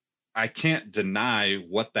 I can't deny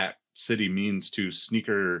what that city means to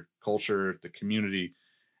sneaker culture, the community,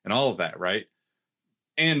 and all of that, right?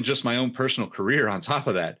 And just my own personal career on top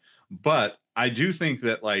of that. But I do think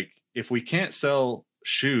that, like, if we can't sell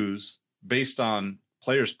shoes based on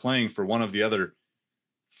players playing for one of the other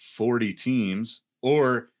 40 teams,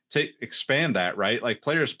 or expand that, right? Like,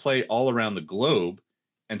 players play all around the globe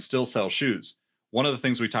and still sell shoes. One of the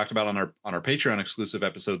things we talked about on our Patreon exclusive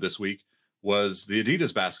episode this week was the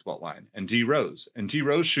Adidas basketball line and D Rose. And D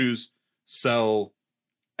Rose shoes sell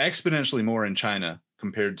exponentially more in China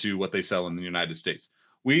compared to what they sell in the United States.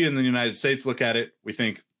 We in the United States look at it, we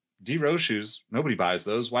think, D Rose shoes, nobody buys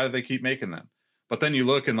those. Why do they keep making them? But then you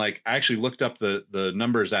look, and, like, I actually looked up the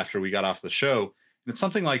numbers after we got off the show, and it's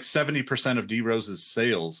something like 70% of D Rose's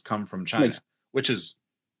sales come from China, which is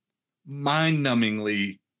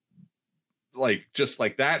mind-numbingly, like, just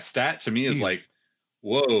like that stat to me is like,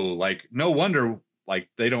 whoa, like, no wonder, like,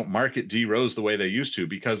 they don't market D Rose the way they used to,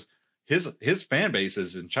 because his fan base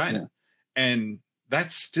is in China. And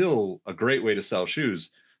that's still a great way to sell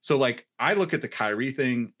shoes. So, like, I look at the Kyrie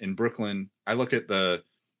thing in Brooklyn. I look at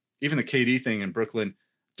even the KD thing in Brooklyn.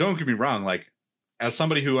 Don't get me wrong. Like, as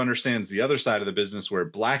somebody who understands the other side of the business, where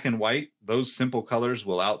black and white, those simple colors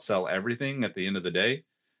will outsell everything at the end of the day,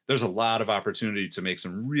 there's a lot of opportunity to make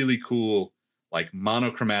some really cool, like,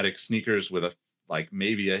 monochromatic sneakers with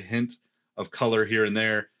maybe a hint of color here and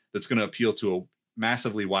there that's going to appeal to a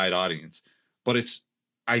massively wide audience. But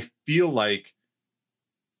I feel like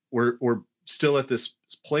we're still at this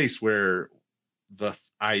place where the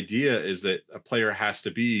idea is that a player has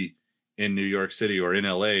to be in New York City or in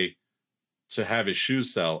LA to have his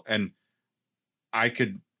shoes sell. And I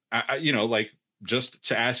could, like, just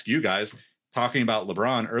to ask you guys, talking about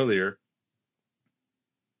LeBron earlier,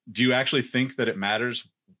 do you actually think that it matters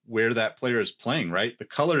where that player is playing, right? The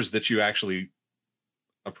colors that you actually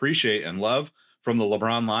appreciate and love from the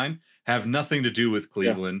LeBron line have nothing to do with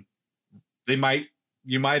Cleveland. Yeah.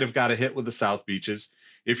 You might have got a hit with the South Beaches.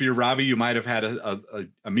 If you're Robbie, you might have had a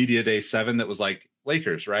media day 7 that was like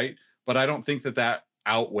Lakers, right? But I don't think that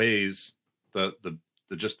outweighs the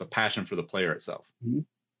just the passion for the player itself. Mm-hmm.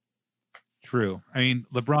 True. I mean,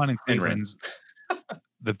 LeBron and Cleveland's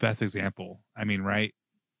the best example. I mean, right?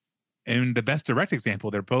 And the best direct example,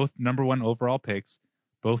 they're both number 1 overall picks,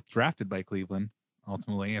 both drafted by Cleveland,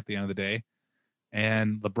 ultimately, at the end of the day.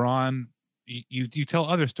 And LeBron, you tell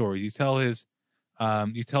other stories. You tell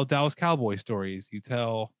you tell Dallas Cowboy stories. You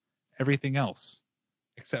tell everything else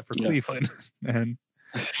except for Cleveland, and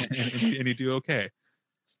you do okay.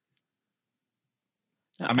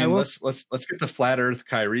 I mean, let's get the flat Earth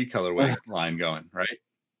Kyrie colorway line going, right?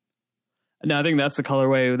 No, I think that's the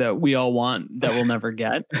colorway that we all want that we'll never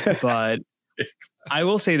get. But I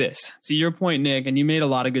will say this to your point, Nick, and you made a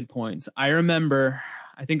lot of good points. I remember,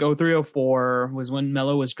 I think 03-04 was when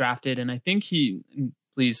Melo was drafted, and I think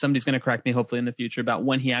please, somebody's going to correct me hopefully in the future about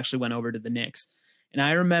when he actually went over to the Knicks. And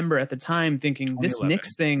I remember at the time thinking this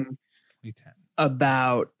Knicks thing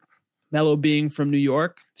about Melo being from New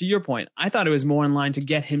York, to your point, I thought it was more in line to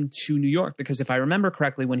get him to New York, because if I remember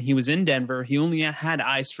correctly, when he was in Denver, he only had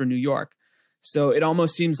eyes for New York. So it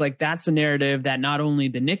almost seems like that's the narrative that not only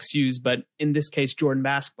the Knicks use, but in this case, Jordan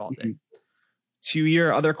Basketball did. Mm-hmm. To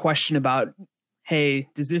your other question about, hey,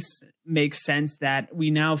 does this make sense that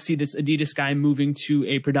we now see this Adidas guy moving to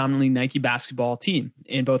a predominantly Nike basketball team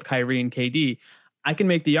in both Kyrie and KD? I can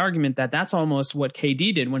make the argument that that's almost what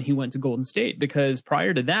KD did when he went to Golden State, because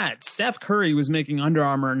prior to that, Steph Curry was making Under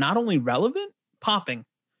Armour not only relevant, popping.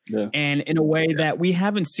 Yeah. And in a way that we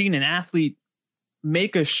haven't seen an athlete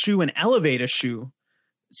make a shoe and elevate a shoe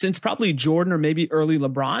since probably Jordan or maybe early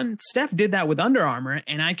LeBron. Steph did that with Under Armour,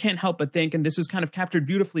 and I can't help but think, and this was kind of captured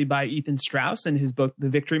beautifully by Ethan Strauss in his book, The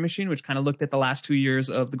Victory Machine, which kind of looked at the last 2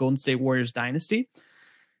 years of the Golden State Warriors dynasty.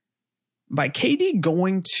 By KD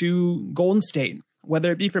going to Golden State,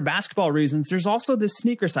 whether it be for basketball reasons, there's also this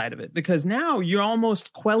sneaker side of it, because now you're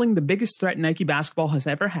almost quelling the biggest threat Nike basketball has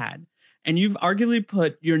ever had. And you've arguably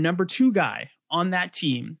put your number 2 guy on that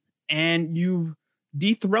team, and you've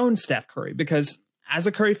dethroned Steph Curry, because as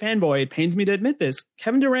a Curry fanboy, it pains me to admit this,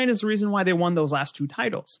 Kevin Durant is the reason why they won those last 2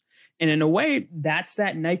 titles. And in a way, that's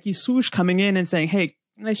that Nike swoosh coming in and saying, hey,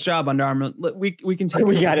 nice job, Under Armour. We can take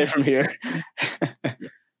we got it from here.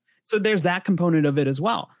 So there's that component of it as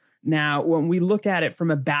well. Now, when we look at it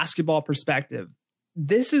from a basketball perspective,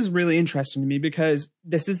 this is really interesting to me, because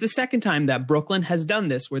this is the second time that Brooklyn has done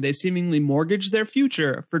this, where they've seemingly mortgaged their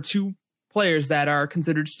future for 2 players that are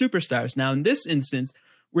considered superstars. Now, in this instance,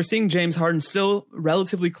 we're seeing James Harden still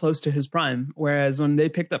relatively close to his prime, whereas when they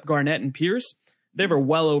picked up Garnett and Pierce, they were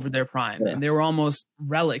well over their prime, and they were almost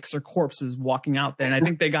relics or corpses walking out there. And I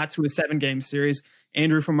think they got to a 7-game series.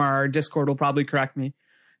 Andrew from our Discord will probably correct me.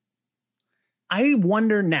 I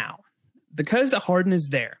wonder now, because Harden is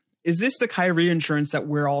there, is this the Kyrie insurance that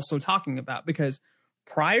we're also talking about? Because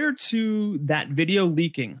prior to that video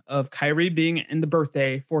leaking of Kyrie being in the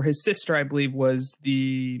birthday for his sister, I believe was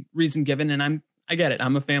the reason given. And I get it.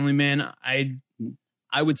 I'm a family man.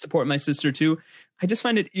 I would support my sister too. I just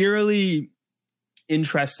find it eerily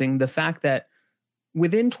interesting, the fact that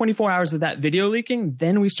within 24 hours of that video leaking,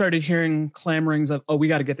 then we started hearing clamorings of, oh, we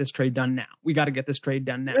got to get this trade done now. We got to get this trade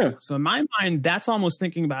done now. Yeah. So in my mind, that's almost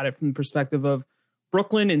thinking about it from the perspective of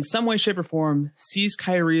Brooklyn in some way, shape, or form sees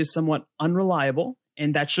Kyrie as somewhat unreliable.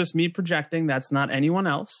 And that's just me projecting. That's not anyone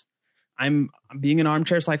else. I'm being an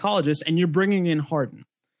armchair psychologist, and you're bringing in Harden.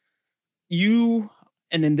 You,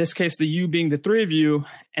 and in this case, the you being the 3 of you,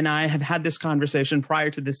 and I have had this conversation prior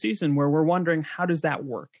to the season where we're wondering, how does that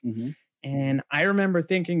work? Mm-hmm. And I remember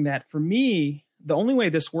thinking that for me, the only way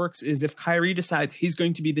this works is if Kyrie decides he's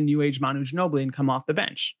going to be the new age Manu Ginobili and come off the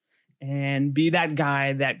bench and be that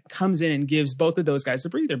guy that comes in and gives both of those guys a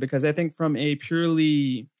breather. Because I think from a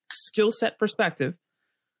purely skill set perspective,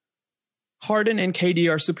 Harden and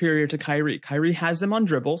KD are superior to Kyrie. Kyrie has them on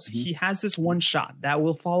dribbles. Mm-hmm. He has this one shot that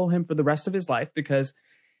will follow him for the rest of his life, because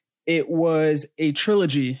it was a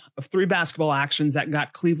trilogy of 3 basketball actions that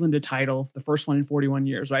got Cleveland a title, the first one in 41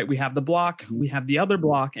 years, right? We have the block, we have the other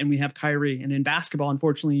block, and we have Kyrie. And in basketball,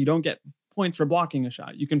 unfortunately, you don't get points for blocking a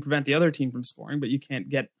shot. You can prevent the other team from scoring, but you can't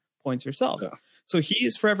get points yourselves. Yeah. So he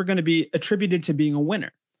is forever going to be attributed to being a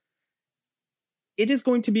winner. It is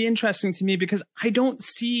going to be interesting to me, because I don't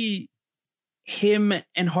see him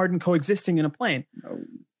and Harden coexisting in a plane.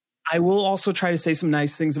 I will also try to say some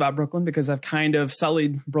nice things about Brooklyn because I've kind of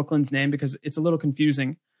sullied Brooklyn's name because it's a little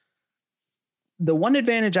confusing. The one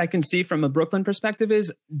advantage I can see from a Brooklyn perspective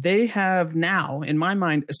is they have now, in my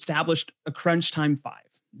mind, established a crunch time 5.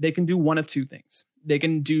 They can do one of two things. They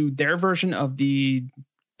can do their version of the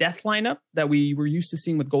death lineup that we were used to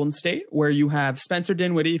seeing with Golden State, where you have Spencer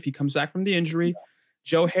Dinwiddie if he comes back from the injury,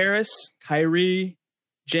 Joe Harris, Kyrie,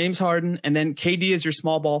 James Harden, and then KD is your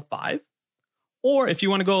small ball 5. Or if you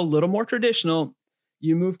want to go a little more traditional,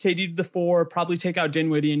 you move KD to the 4, probably take out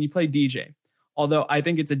Dinwiddie, and you play DJ. Although I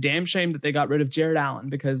think it's a damn shame that they got rid of Jared Allen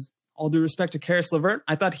because, all due respect to Karis LeVert,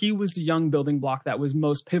 I thought he was the young building block that was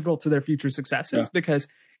most pivotal to their future successes because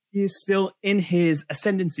he is still in his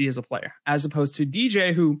ascendancy as a player, as opposed to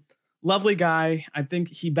DJ, who, lovely guy. I think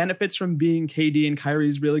he benefits from being KD and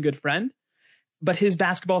Kyrie's really good friend, but his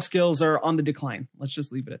basketball skills are on the decline. Let's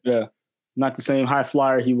just leave it at that. Yeah. Not the same high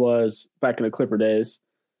flyer he was back in the Clipper days.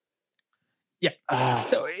 Yeah.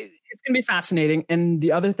 So it's going to be fascinating. And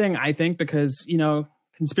the other thing I think, because,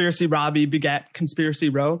 Conspiracy Robbie begat Conspiracy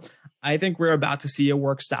Row, I think we're about to see a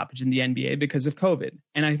work stoppage in the NBA because of COVID.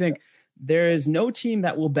 And I think there is no team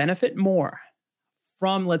that will benefit more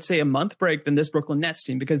from, let's say, a month break than this Brooklyn Nets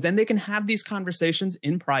team, because then they can have these conversations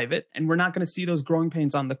in private and we're not going to see those growing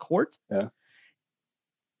pains on the court. Yeah.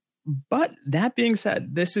 But that being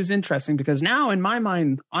said, this is interesting because now, in my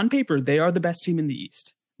mind, on paper, they are the best team in the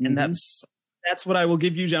East. And that's what I will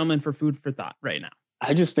give you, gentlemen, for food for thought right now.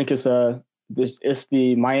 I just think it's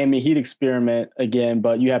the Miami Heat experiment again,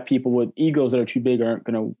 but you have people with egos that are too big aren't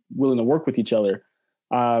willing to work with each other.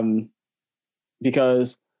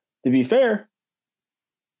 Because to be fair,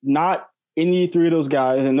 not any 3 of those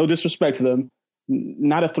guys, and no disrespect to them,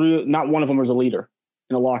 not one of them is a leader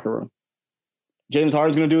in a locker room. James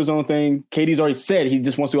Harden's going to do his own thing. KD's already said he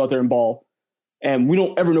just wants to go out there and ball. And we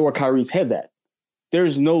don't ever know where Kyrie's head's at.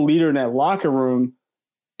 There's no leader in that locker room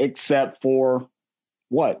except for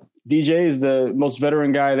what? DJ is the most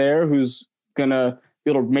veteran guy there who's going to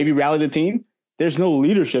be able to maybe rally the team. There's no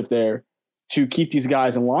leadership there to keep these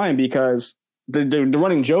guys in line because the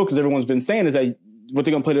running joke, as everyone's been saying, is that what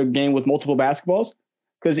they're going to play the game with multiple basketballs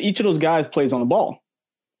because each of those guys plays on the ball.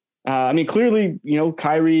 Clearly,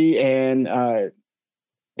 Kyrie and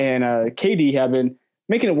KD have been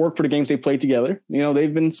making it work for the games they played together.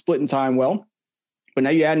 They've been splitting time well. But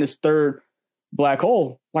now you add in this third black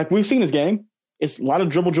hole. Like we've seen this game. It's a lot of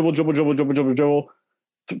dribble. 5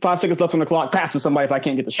 seconds left on the clock. Pass to somebody if I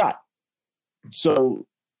can't get the shot. So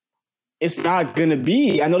it's not going to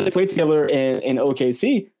be – I know they played together in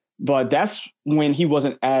OKC, but that's when he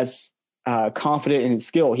wasn't as confident in his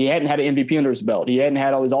skill. He hadn't had an MVP under his belt. He hadn't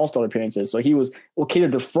had all his all-star appearances. So he was okay to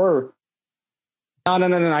defer.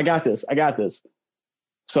 No, I got this.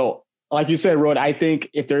 So – like you said, Rod, I think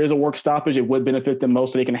if there is a work stoppage, it would benefit them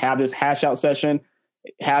most so they can have this hash out session,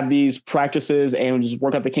 have these practices, and just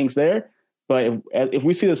work out the kinks there. But if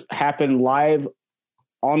we see this happen live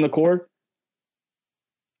on the court,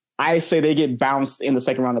 I say they get bounced in the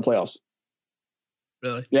second round of the playoffs.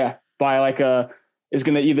 Really? Yeah. By it's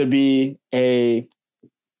going to either be a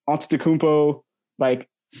Antetokounmpo,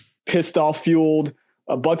 pissed off fueled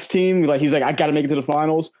Bucks team. He's I got to make it to the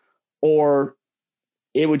finals, or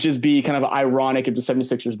it would just be kind of ironic if the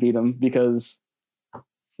 76ers beat them because,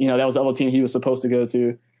 that was the other team he was supposed to go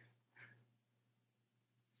to.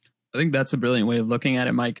 I think that's a brilliant way of looking at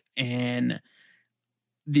it, Mike. And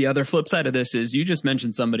the other flip side of this is you just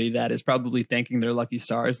mentioned somebody that is probably thanking their lucky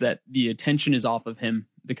stars that the attention is off of him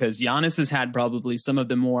because Giannis has had probably some of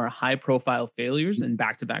the more high-profile failures in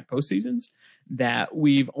back-to-back postseasons that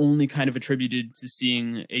we've only kind of attributed to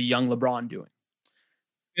seeing a young LeBron doing.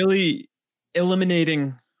 Really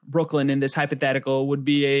eliminating Brooklyn in this hypothetical would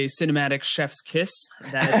be a cinematic chef's kiss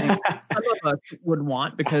that I think some of us would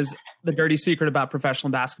want because the dirty secret about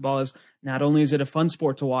professional basketball is not only is it a fun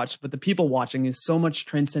sport to watch, but the people watching is so much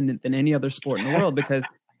transcendent than any other sport in the world because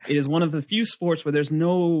it is one of the few sports where there's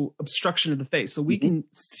no obstruction of the face. So we can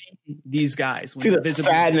see these guys. See the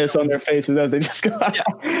sadness on their faces as they just go out.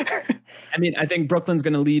 Yeah. I think Brooklyn's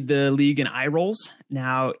going to lead the league in eye rolls.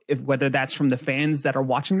 Now, whether that's from the fans that are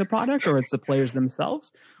watching the product or it's the players themselves,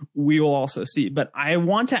 we will also see. But I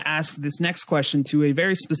want to ask this next question to a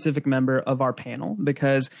very specific member of our panel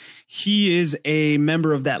because he is a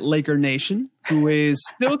member of that Laker Nation who is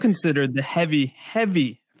still considered the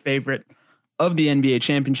heavy favorite of the NBA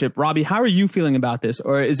championship. Robbie, how are you feeling about this?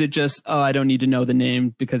 Or is it just, I don't need to know the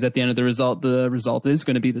name because at the end of the result is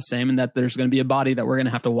going to be the same and that there's going to be a body that we're going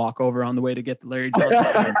to have to walk over on the way to get the Larry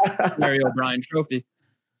O'Brien trophy?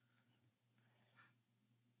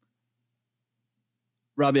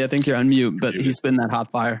 Robbie, I think you're on mute, but he's spitting that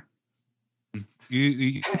hot fire.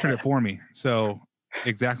 You answered it for me. So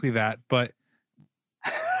exactly that. But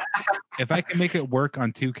if I can make it work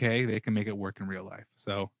on 2K, they can make it work in real life.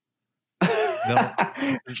 So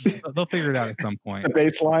they'll figure it out at some point. The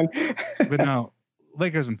baseline. But no,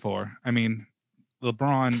 Lakers in 4. I mean,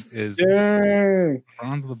 LeBron's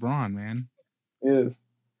LeBron, man. Is.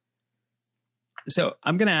 So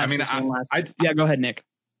I'm going to ask one last. Yeah, go ahead, Nick.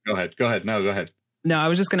 Go ahead. No, go ahead. No, I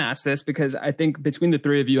was just going to ask this because I think between the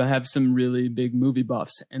three of you, I have some really big movie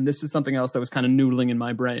buffs. And this is something else that was kind of noodling in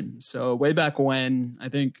my brain. So way back when, I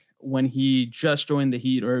think when he just joined the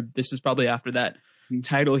Heat, or this is probably after that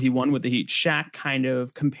title he won with the Heat, Shaq kind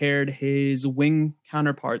of compared his wing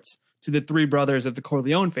counterparts to the three brothers of the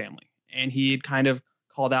Corleone family. And he had kind of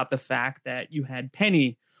called out the fact that you had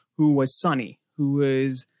Penny, who was Sonny, who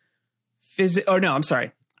was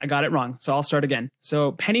I got it wrong. So I'll start again.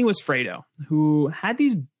 So Penny was Fredo, who had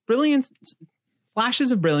these brilliant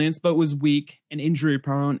flashes of brilliance, but was weak and injury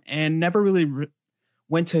prone and never really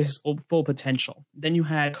went to his full potential. Then you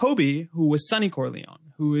had Kobe, who was Sonny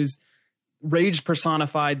Corleone, who is rage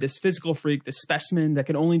personified, this physical freak, this specimen that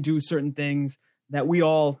can only do certain things that we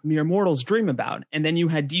all mere mortals dream about. And then you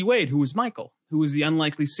had D Wade, who was Michael, who was the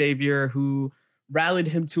unlikely savior who rallied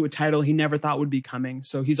him to a title he never thought would be coming.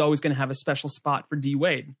 So he's always going to have a special spot for D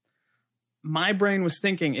Wade. My brain was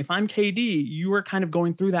thinking, if I'm KD, you are kind of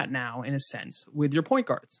going through that now in a sense with your point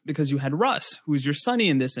guards, because you had Russ, who is your Sonny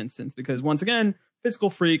in this instance, because once again, physical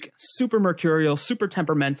freak, super mercurial, super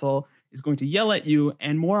temperamental, is going to yell at you.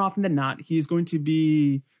 And more often than not, he is going to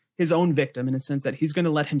be his own victim in a sense that he's going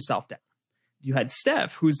to let himself down. You had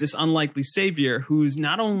Steph, who's this unlikely savior, who's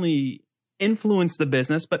not only influenced the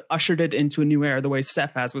business, but ushered it into a new era the way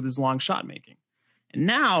Steph has with his long shot making. And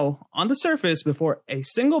now, on the surface, before a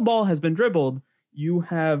single ball has been dribbled, you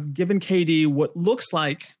have given KD what looks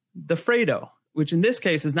like the Fredo, which in this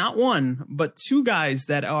case is not one, but two guys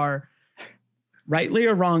that are, rightly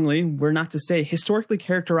or wrongly, we're not to say historically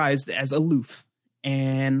characterized as aloof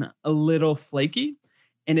and a little flaky.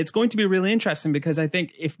 And it's going to be really interesting because I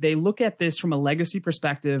think if they look at this from a legacy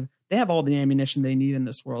perspective, they have all the ammunition they need in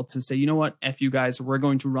this world to say, you know what, F you guys, we're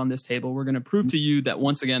going to run this table. We're going to prove to you that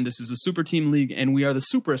once again, this is a super team league and we are the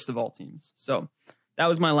superest of all teams. So that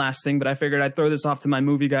was my last thing, but I figured I'd throw this off to my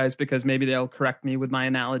movie guys because maybe they'll correct me with my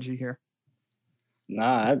analogy here.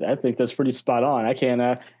 Nah, I think that's pretty spot on. I can't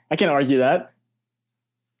argue that.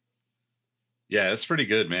 Yeah, it's pretty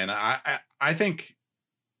good, man. I think,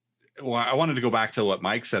 well, I wanted to go back to what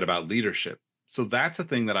Mike said about leadership. So that's a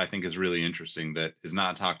thing that I think is really interesting that is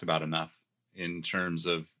not talked about enough in terms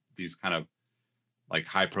of these kind of like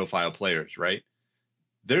high profile players, right?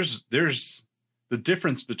 There's the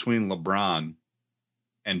difference between LeBron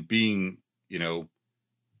and being, you know,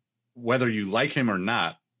 whether you like him or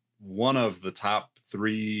not, one of the top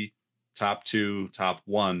 3, top 2, top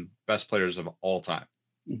 1 best players of all time.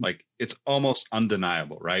 Mm-hmm. Like it's almost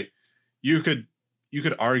undeniable, right? You could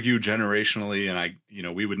argue generationally,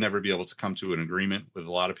 and we would never be able to come to an agreement with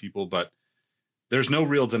a lot of people, but there's no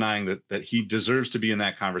real denying that he deserves to be in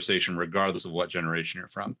that conversation regardless of what generation you're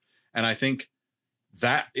from. And I think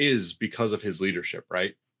that is because of his leadership,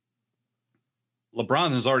 right?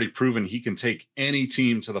 LeBron has already proven he can take any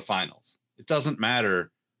team to the finals. It doesn't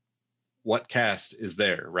matter what cast is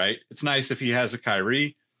there, right? It's nice if he has a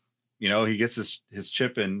Kyrie, he gets his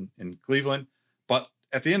chip in Cleveland, but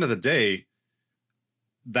at the end of the day,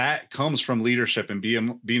 that comes from leadership and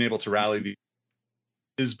being able to rally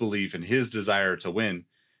his belief and his desire to win.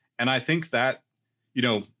 And I think that,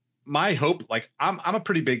 my hope, like I'm a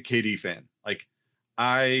pretty big KD fan. Like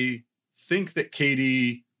I think that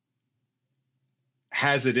KD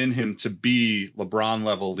has it in him to be LeBron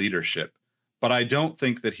level leadership, but I don't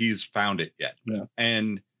think that he's found it yet. Yeah.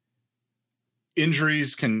 And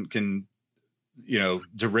injuries can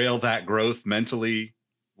derail that growth mentally,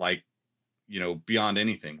 like, beyond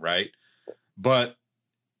anything, right? But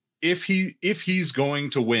if he's going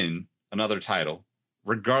to win another title,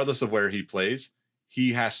 regardless of where he plays,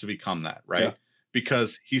 he has to become that, right? Yeah.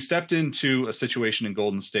 Because he stepped into a situation in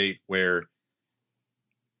Golden State where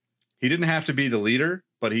he didn't have to be the leader,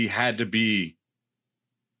 but he had to be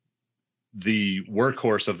the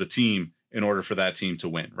workhorse of the team in order for that team to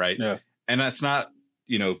win, right? Yeah. And that's not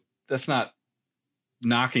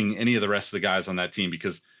knocking any of the rest of the guys on that team,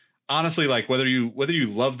 because honestly, like whether you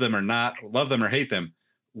love them or hate them,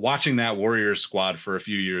 watching that Warriors squad for a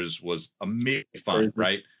few years was amazing fun,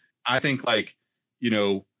 right? I think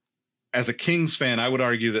as a Kings fan, I would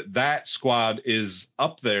argue that squad is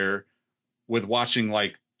up there with watching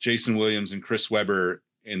like Jason Williams and Chris Webber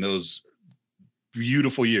in those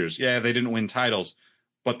beautiful years. Yeah, they didn't win titles,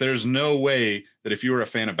 But there's no way that if you were a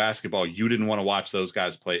fan of basketball, you didn't want to watch those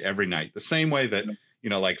guys play every night. The same way that,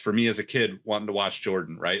 like for me as a kid wanting to watch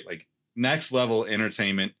Jordan, right? Like next level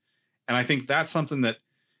entertainment. And I think that's something that,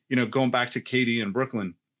 going back to KD in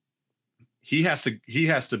Brooklyn, he has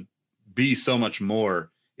to be so much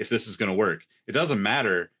more if this is going to work. It doesn't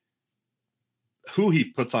matter who he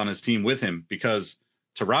puts on his team with him, because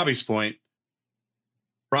to Robbie's point,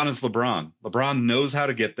 LeBron is LeBron. LeBron knows how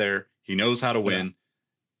to get there. He knows how to win.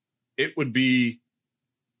 Yeah. It would be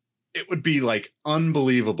like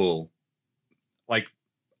unbelievable. Like,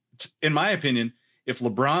 in my opinion, if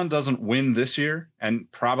LeBron doesn't win this year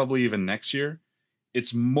and probably even next year,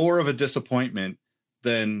 it's more of a disappointment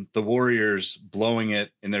than the Warriors blowing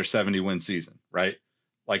it in their 70-win season, right?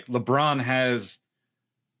 Like LeBron has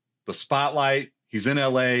the spotlight. He's in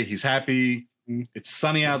LA. He's happy. It's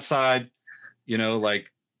sunny outside,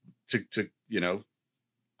 like to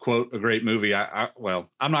quote a great movie. Well,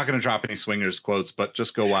 I'm not going to drop any Swingers quotes, but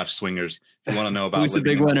just go watch Swingers if you want to know about who's the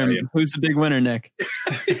big winner. Who's the big winner, Nick?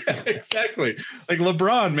 Yeah, exactly. Like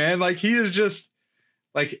LeBron, man, like he is just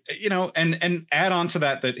like, and add on to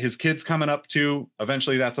that his kid's coming up too.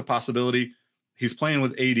 Eventually that's a possibility. He's playing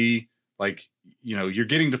with AD. Like, you're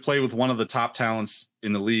getting to play with one of the top talents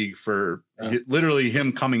in the league for literally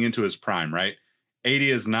him coming into his prime, right? AD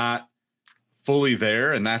is not fully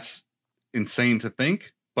there, and that's insane to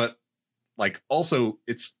think. But like, also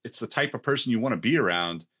it's the type of person you want to be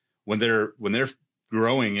around when they're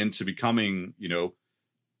growing into becoming,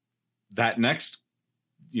 that next,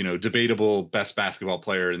 debatable best basketball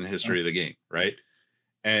player in the history of the game, right?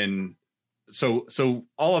 And so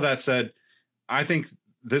all of that said, I think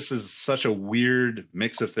this is such a weird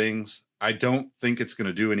mix of things. I don't think it's going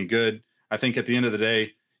to do any good. I think at the end of the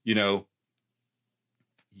day, you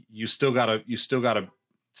still gotta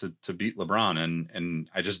to beat LeBron, and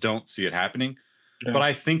I just don't see it happening. Yeah. But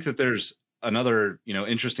I think that there's another,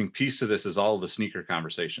 interesting piece to this is all the sneaker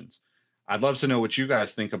conversations. I'd love to know what you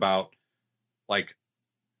guys think about, like,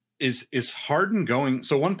 is Harden going?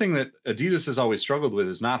 So one thing that Adidas has always struggled with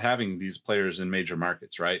is not having these players in major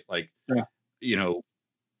markets, right? Like,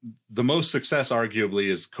 the most success arguably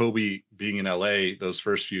is Kobe being in LA those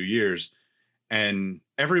first few years, and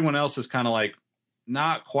everyone else is kind of like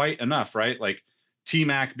not quite enough, right? Like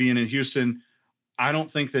T-Mac being in Houston, I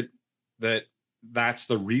don't think that's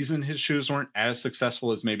the reason his shoes weren't as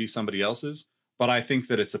successful as maybe somebody else's, but I think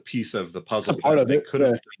that it's a piece of the puzzle that they could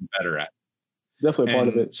have done better at. Definitely part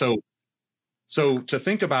of it. So to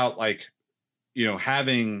think about, like,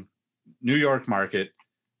 having New York market,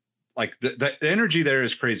 like the energy there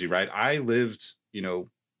is crazy, right? I lived,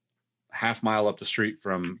 half mile up the street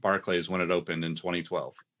from Barclays when it opened in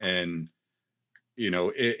 2012. And,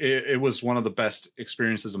 it was one of the best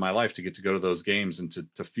experiences of my life to get to go to those games and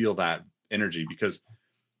to feel that energy, because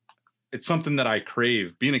it's something that I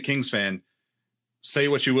crave. Being a Kings fan, say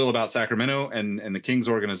what you will about Sacramento and the Kings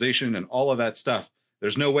organization and all of that stuff,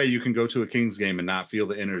 there's no way you can go to a Kings game and not feel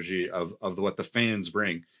the energy of what the fans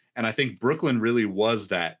bring. And I think Brooklyn really was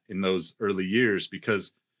that in those early years,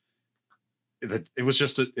 because it was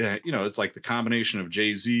just it's like the combination of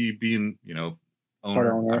Jay-Z being,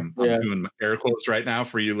 owner. I'm doing air quotes right now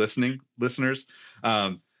for you listeners.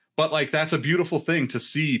 But like, that's a beautiful thing to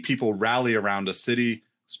see people rally around a city,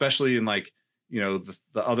 especially in like, the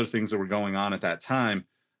other things that were going on at that time.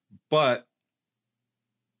 But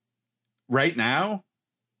right now,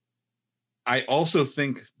 I also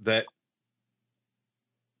think that,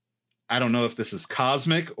 I don't know if this is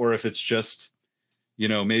cosmic or if it's just,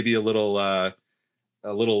 maybe a little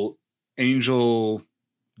angel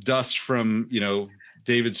dust from,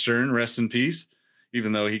 David Stern, rest in peace,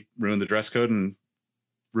 even though he ruined the dress code and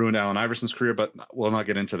ruined Allen Iverson's career, but we'll not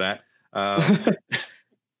get into that.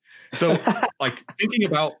 So like thinking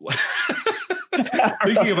about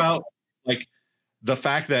like the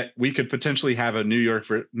fact that we could potentially have a New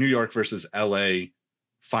York versus LA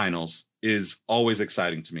finals is always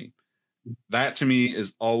exciting to me. That to me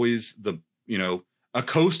is always a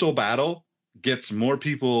coastal battle gets more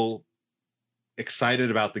people excited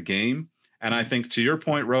about the game. And I think to your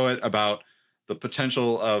point, Rohit, about the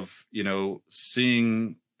potential of,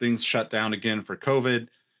 seeing things shut down again for COVID,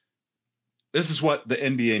 this is what the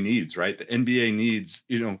NBA needs, right? The NBA needs,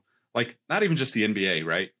 like not even just the NBA,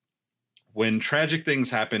 right? When tragic things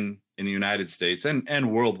happen in the United States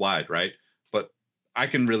and worldwide, right? But I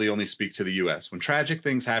can really only speak to the US. When tragic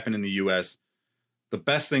things happen in the US, the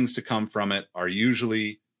best things to come from it are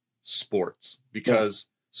usually sports, because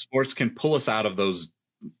sports can pull us out of those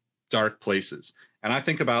dark places. And I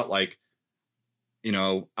think about, like,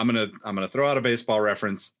 I'm gonna throw out a baseball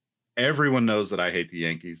reference. Everyone knows that I hate the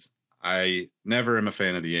Yankees. I never am a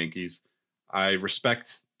fan of the Yankees. I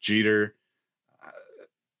respect Jeter.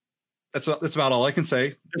 That's about all I can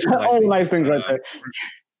say. All nice things right there.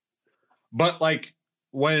 But like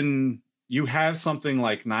when you have something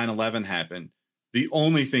like 9/11 happen, the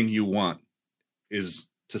only thing you want is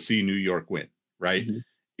to see New York win, right?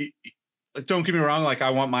 Mm-hmm. Don't get me wrong. Like I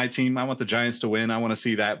want my team, I want the Giants to win. I want to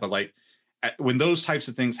see that. But like when those types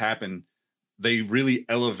of things happen, they really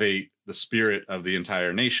elevate the spirit of the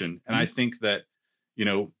entire nation. And I think that, you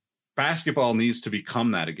know, basketball needs to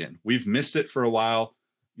become that again. We've missed it for a while.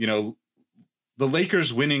 You know, the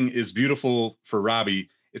Lakers winning is beautiful for Robbie.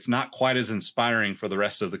 It's not quite as inspiring for the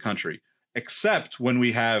rest of the country, except when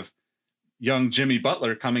we have young Jimmy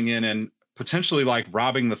Butler coming in and potentially like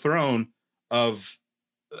robbing the throne of,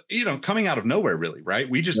 you know, coming out of nowhere, really, right?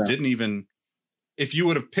 We just didn't even, if you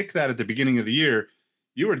would have picked that at the beginning of the year,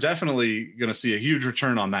 you were definitely going to see a huge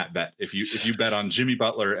return on that bet. If you bet on Jimmy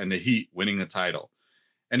Butler and the Heat winning the title.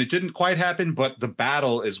 And it didn't quite happen, but the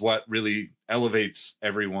battle is what really elevates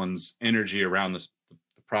everyone's energy around the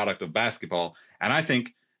product of basketball. And I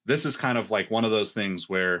think this is kind of like one of those things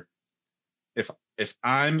where if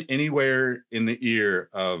I'm anywhere in the ear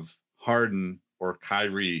of Harden or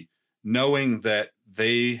Kyrie, knowing that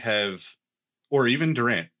they have, or even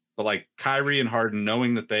Durant, but like Kyrie and Harden,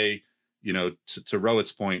 knowing that they, you know, to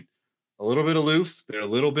Rohit's point, a little bit aloof, they're a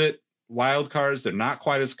little bit wild cards. They're not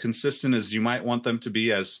quite as consistent as you might want them to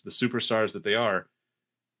be as the superstars that they are.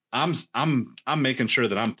 I'm making sure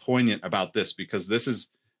that I'm poignant about this because this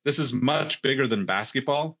is much bigger than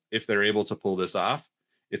basketball. If they're able to pull this off,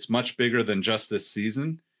 it's much bigger than just this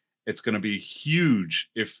season. It's going to be huge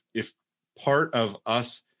if part of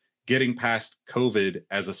us getting past COVID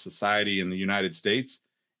as a society in the United States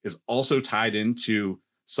is also tied into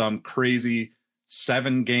some crazy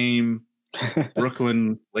 7-game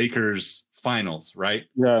Brooklyn Lakers finals, right?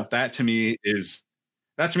 Yeah. That to me is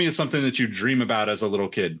something that you dream about as a little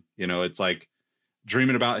kid. You know, it's like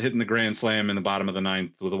dreaming about hitting the grand slam in the bottom of the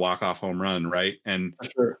ninth with a walk-off home run, right? And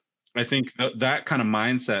sure. I think that kind of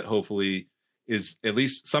mindset hopefully is at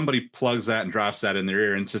least somebody plugs that and drops that in their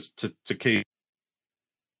ear, and to Kate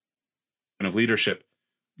of leadership,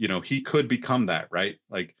 you know, he could become that, right?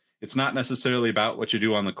 Like it's not necessarily about what you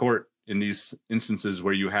do on the court in these instances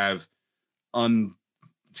where you have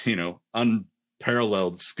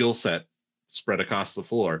unparalleled skill set spread across the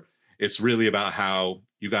floor. It's really about how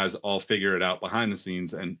you guys all figure it out behind the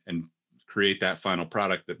scenes and create that final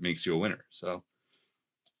product that makes you a winner. So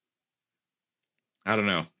I don't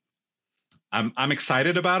know. I'm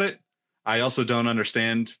excited about it. I also don't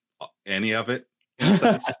understand any of it in a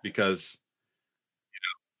sense because, you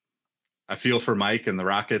know, I feel for Mike and the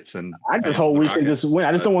Rockets, and I just hope we can just win.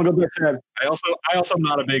 I just don't want to go back to that. I also am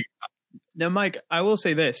not a big. Now, Mike, I will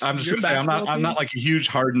say this. I'm just gonna say I'm not like a huge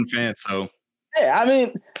Harden fan, so. Yeah, I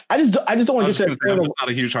mean, I just don't want to get that. I'm not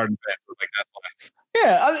a huge Harden fan, so like that's why.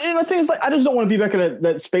 Yeah, and the thing is, like, I just don't want to be back in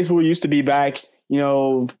that space where we used to be back. You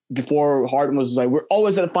know, before Harden was like, we're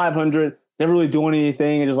always at 500, never really doing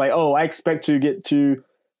anything, and just like, oh, I expect to get to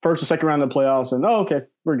first or second round of the playoffs, and okay,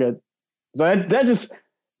 we're good. So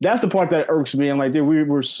that's the part that irks me. I'm like, dude, we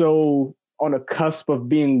were so on the cusp of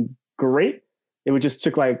being great, it just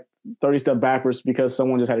took like 30 steps backwards because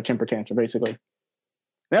someone just had a temper tantrum, basically.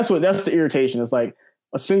 That's the irritation. It's like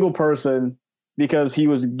a single person, because he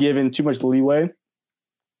was given too much leeway,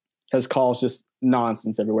 has caused just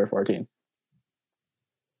nonsense everywhere for our team.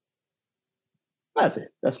 That's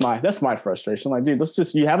it. That's my frustration. Like, dude,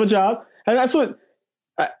 you have a job. And that's what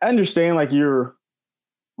I understand. Like you're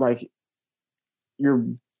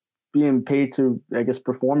being paid to, I guess,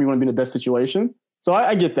 perform. You want to be in the best situation. So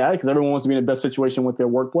I get that because everyone wants to be in the best situation with their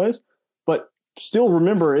workplace. But still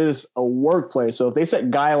remember, it is a workplace. So if they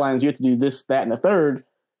set guidelines, you have to do this, that, and the third,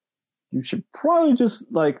 you should probably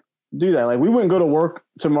just like do that. Like we wouldn't go to work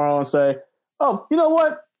tomorrow and say, oh, you know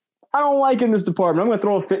what? I don't like in this department. I'm going to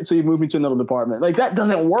throw a fit until you move me to another department. Like that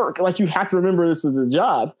doesn't work. Like you have to remember this is a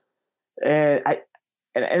job. And I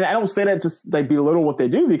don't say that to like belittle what they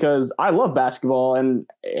do because I love basketball and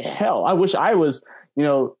hell, I wish I was,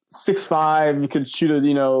 6'5", you could shoot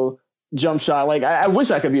a, jump shot. Like I wish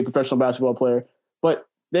I could be a professional basketball player, but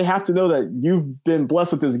they have to know that you've been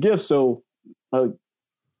blessed with this gift. So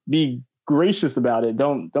be gracious about it.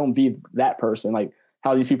 Don't be that person. Like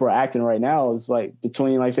how these people are acting right now is like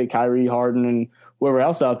between, like, say, Kyrie, Harden, and whoever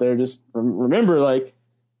else out there. Just remember, like,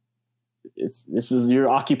 this is your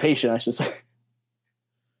occupation, I should say.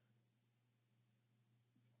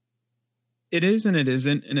 It is and it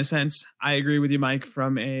isn't, in a sense. I agree with you, Mike,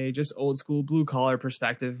 from a just old school blue collar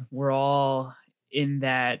perspective. We're all in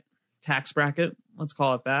that tax bracket, let's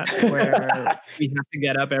call it that, where we have to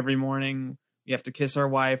get up every morning, we have to kiss our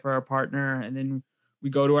wife or our partner, and then we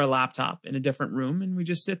go to our laptop in a different room and we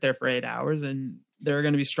just sit there for 8 hours. And there are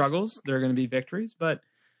going to be struggles, there are going to be victories, but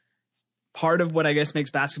part of what I guess makes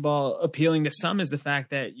basketball appealing to some is the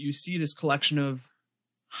fact that you see this collection of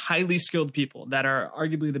highly skilled people that are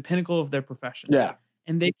arguably the pinnacle of their profession. Yeah.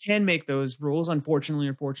 And they can make those rules, unfortunately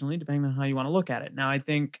or fortunately, depending on how you want to look at it. Now, I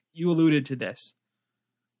think you alluded to this.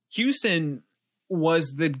 Houston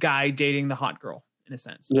was the guy dating the hot girl, in a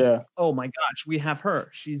sense. Yeah. Oh my gosh, we have her.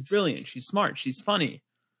 She's brilliant. She's smart. She's funny.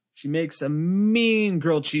 She makes a mean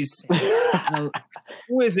grilled cheese sandwich,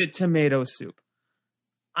 exquisite tomato soup.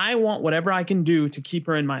 I want whatever I can do to keep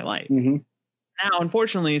her in my life. Mm-hmm. Now,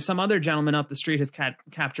 unfortunately, some other gentleman up the street has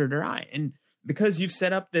captured her eye. And because you've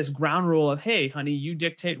set up this ground rule of, hey, honey, you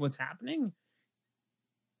dictate what's happening,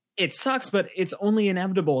 it sucks, but it's only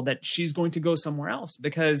inevitable that she's going to go somewhere else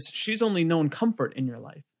because she's only known comfort in your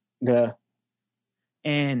life. Yeah.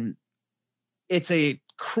 And it's a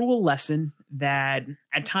cruel lesson that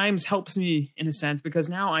at times helps me in a sense, because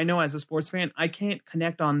now I know as a sports fan, I can't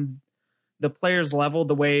connect on the player's level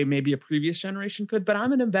the way maybe a previous generation could, but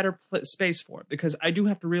I'm in a better space for it because I do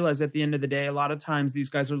have to realize at the end of the day, a lot of times these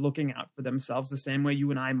guys are looking out for themselves the same way you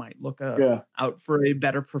and I might look out for a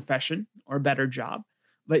better profession or a better job.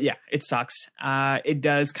 But yeah, it sucks. It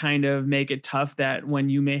does kind of make it tough that when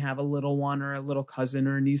you may have a little one or a little cousin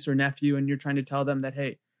or a niece or nephew, and you're trying to tell them that,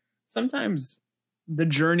 hey, sometimes the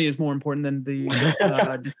journey is more important than the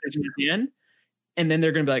decision at the end. And then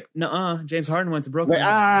they're going to be like, "Nuh-uh, James Harden went to Brooklyn."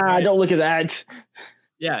 Like, don't look at that.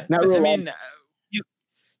 Yeah, not real. I mean,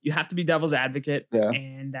 you have to be devil's advocate, yeah.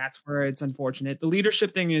 And that's where it's unfortunate. The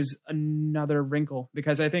leadership thing is another wrinkle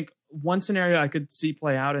because I think one scenario I could see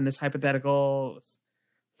play out in this hypothetical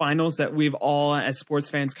finals that we've all, as sports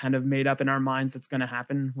fans, kind of made up in our minds that's going to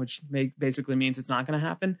happen, which basically means it's not going to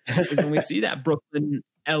happen, is when we see that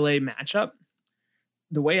Brooklyn-LA matchup.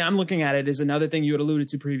 The way I'm looking at it is another thing you had alluded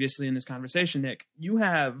to previously in this conversation, Nick. You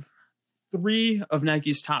have 3 of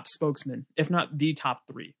Nike's top spokesmen, if not the top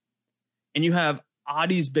 3. And you have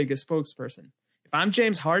Adi's biggest spokesperson. If I'm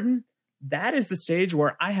James Harden, that is the stage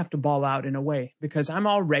where I have to ball out in a way because I'm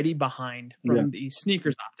already behind from the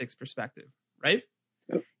sneakers optics perspective, right?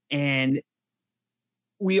 Yep. And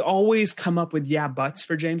we always come up with buts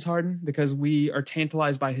for James Harden because we are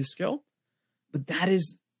tantalized by his skill. But that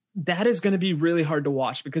is going to be really hard to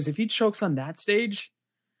watch because if he chokes on that stage,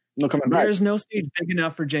 there's no stage big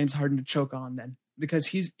enough for James Harden to choke on then because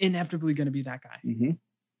he's inevitably going to be that guy. Mm-hmm.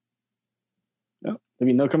 Yep. I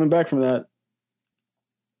mean, no coming back from that.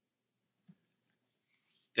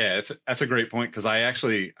 Yeah, that's a great point because I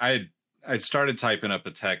started typing up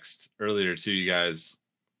a text earlier to you guys.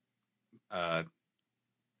 It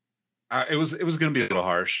was going to be a little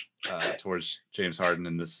harsh towards James Harden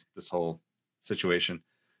in this whole situation.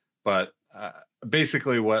 But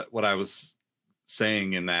basically what I was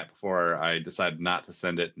saying in that before I decided not to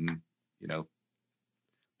send it and,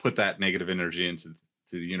 put that negative energy into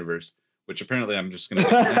the universe, which apparently I'm just going to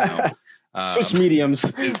do now. Switch mediums.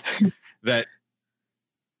 That,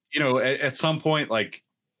 at some point, like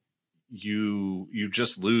you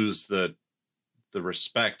just lose the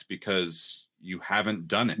respect because you haven't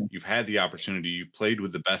done it. You've had the opportunity. You've played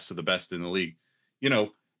with the best of the best in the league.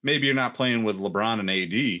 Maybe you're not playing with LeBron and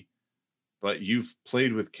AD, but you've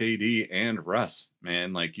played with KD and Russ,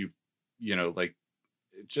 man. Like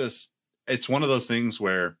it's one of those things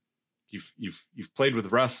where you've played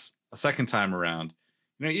with Russ a second time around.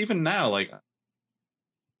 Even now, like,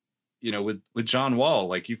 with John Wall,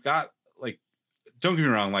 like you've got, like, don't get me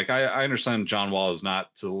wrong. Like I understand John Wall is not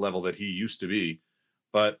to the level that he used to be,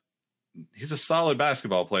 but he's a solid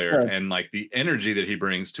basketball player. Right. And like the energy that he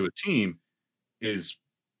brings to a team is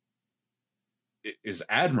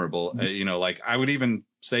admirable. Like I would even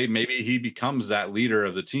say maybe he becomes that leader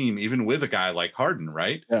of the team, even with a guy like Harden.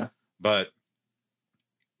 Right. Yeah. But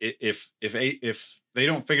if they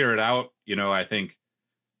don't figure it out, I think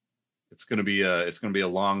it's going to be a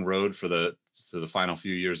long road for the final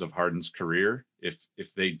few years of Harden's career.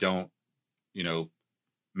 If they don't,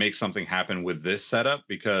 make something happen with this setup,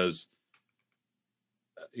 because,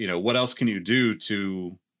 what else can you do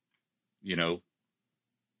to,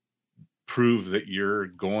 prove that you're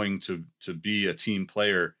going to be a team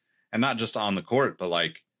player, and not just on the court, but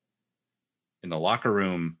like in the locker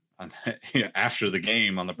room, after the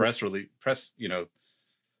game, on the press,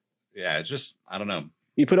 just, I don't know.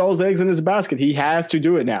 He put all his eggs in his basket. He has to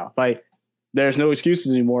do it now. Like, there's no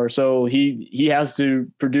excuses anymore. So he has to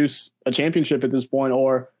produce a championship at this point,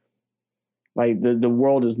 or like the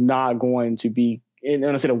world is not going to be when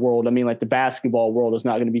I say the world, I mean like the basketball world is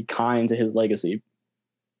not going to be kind to his legacy.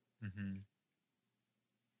 Mm-hmm.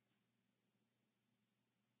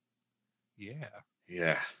 Yeah.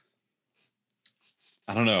 Yeah.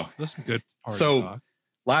 I don't know. That's some good party So talk.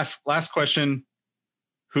 last question.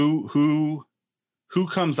 Who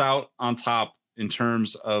comes out on top in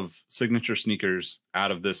terms of signature sneakers out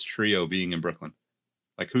of this trio being in Brooklyn?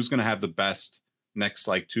 Like, who's going to have the best next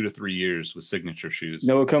like 2 to 3 years with signature shoes? You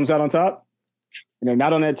know who comes out on top?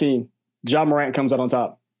 Not on that team. Ja Morant comes out on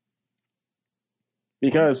top.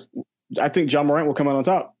 Because I think Ja Morant will come out on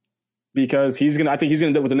top. Because I think he's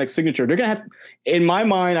gonna do it with the next signature. They're gonna have, in my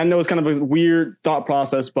mind, I know it's kind of a weird thought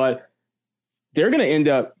process, but they're gonna end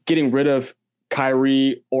up getting rid of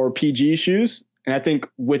Kyrie or PG shoes. And I think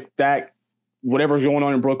with that, whatever's going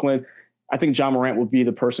on in Brooklyn, I think Ja Morant will be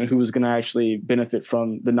the person who is going to actually benefit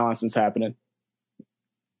from the nonsense happening.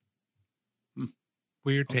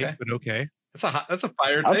 Weird take, but okay. That's a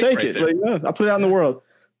fire take. I'll take right it. there. Like, yeah, I'll put it out in the world.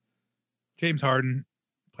 James Harden,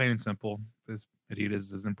 plain and simple. This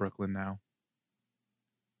Adidas is in Brooklyn now.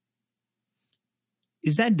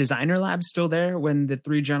 Is that designer lab still there when the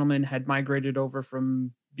three gentlemen had migrated over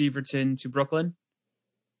from Beaverton to Brooklyn?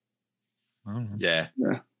 I don't know. Yeah.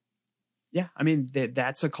 Yeah, I mean,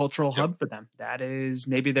 that's a cultural hub for them. That is,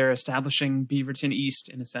 maybe they're establishing Beaverton East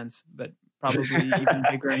in a sense, but probably even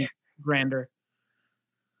bigger and grander.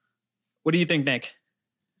 What do you think, Nick?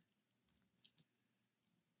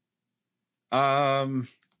 I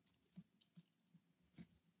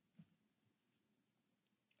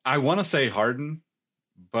want to say Harden,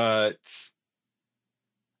 but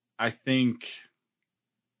I think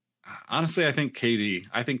KD.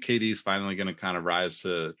 I think KD is finally going to kind of rise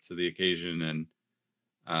to the occasion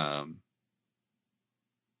and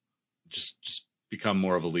just become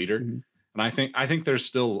more of a leader. Mm-hmm. And I think there's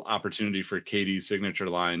still opportunity for KD's signature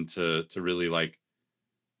line to really like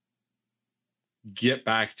get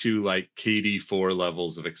back to like KD 4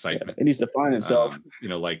 levels of excitement. It needs to find itself.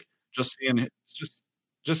 Like just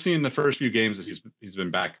seeing the first few games that he's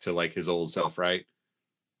been back to like his old self, right?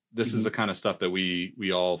 This mm-hmm. is the kind of stuff that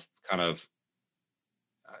we all kind of,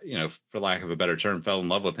 for lack of a better term, fell in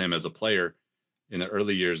love with him as a player in the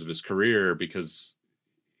early years of his career because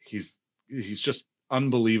he's just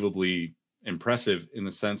unbelievably impressive in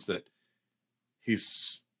the sense that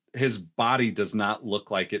his body does not look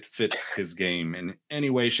like it fits his game in any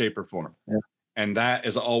way, shape, or form. Yeah. And that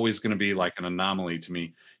is always going to be like an anomaly to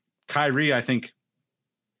me. Kyrie, I think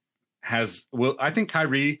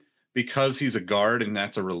Kyrie, because he's a guard and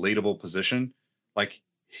that's a relatable position, like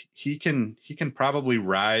he can probably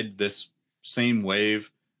ride this same wave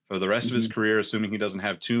for the rest mm-hmm. of his career, assuming he doesn't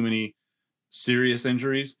have too many serious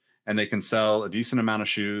injuries, and they can sell a decent amount of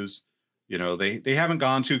shoes. They haven't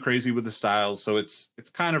gone too crazy with the styles, so it's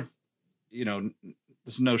kind of,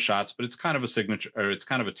 there's no shots, but it's kind of a signature, or it's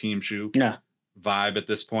kind of a team shoe vibe at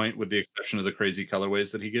this point, with the exception of the crazy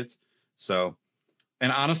colorways that he gets. So,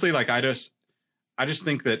 and honestly, like I just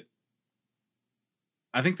think that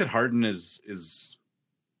Harden is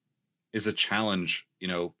a challenge.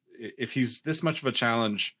 If he's this much of a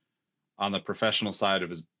challenge on the professional side of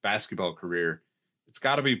his basketball career, it's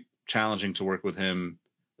got to be challenging to work with him,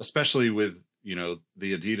 especially with, the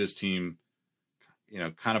Adidas team,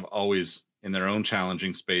 kind of always in their own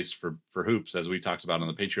challenging space for hoops, as we talked about on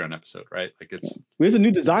the Patreon episode, right? Like there's a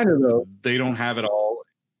new designer though. They don't have it all.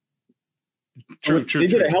 True. They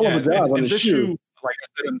did a hell of a job on the shoe. Like I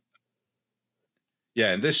said,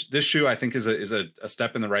 and this shoe I think is a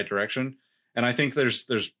step in the right direction, and I think there's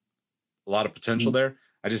a lot of potential there.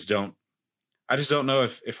 I just don't know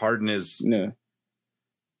if Harden is. No.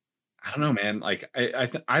 I don't know, man. Like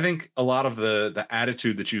I think a lot of the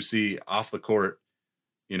attitude that you see off the court,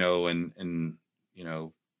 and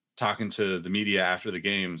talking to the media after the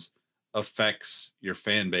games affects your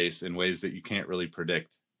fan base in ways that you can't really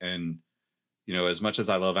predict. And as much as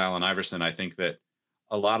I love Allen Iverson, I think that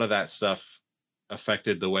a lot of that stuff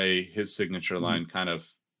affected the way his signature line kind of,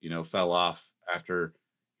 fell off after,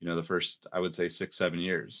 the first, I would say 6-7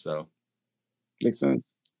 years. So makes sense.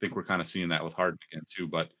 I think we're kind of seeing that with Harden again too,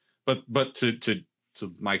 but to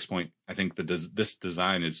Mike's point, I think this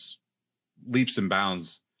design is leaps and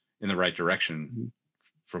bounds in the right direction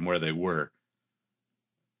from where they were.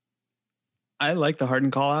 I like the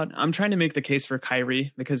Harden call out. I'm trying to make the case for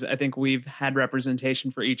Kyrie because I think we've had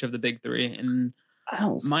representation for each of the big three. And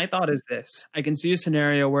my thought is this: I can see a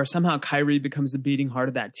scenario where somehow Kyrie becomes the beating heart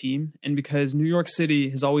of that team. And because New York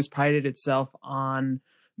City has always prided itself on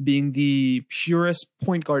being the purest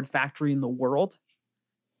point guard factory in the world,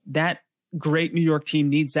 that great New York team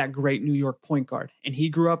needs that great New York point guard. And he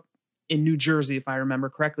grew up in New Jersey, if I remember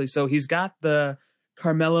correctly. So he's got the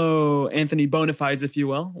Carmelo Anthony bona fides, if you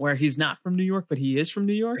will, where he's not from New York, but he is from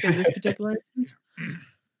New York in this particular instance.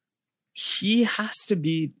 He has to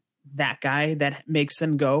be that guy that makes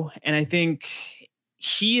them go. And I think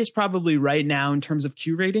he is probably right now in terms of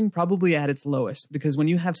Q rating, probably at its lowest, because when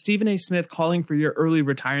you have Stephen A. Smith calling for your early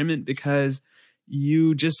retirement because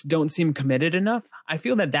you just don't seem committed enough, I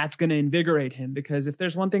feel that that's going to invigorate him, because if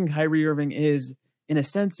there's one thing Kyrie Irving is, in a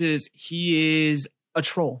sense, is he is a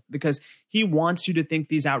troll, because he wants you to think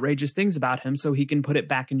these outrageous things about him so he can put it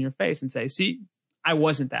back in your face and say, see, I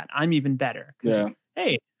wasn't that. I'm even better. Yeah.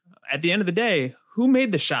 Hey, at the end of the day, who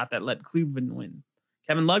made the shot that let Cleveland win?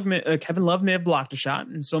 Kevin Love may have blocked a shot,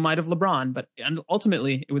 and so might have LeBron, but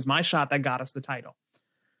ultimately it was my shot that got us the title.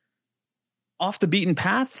 Off the beaten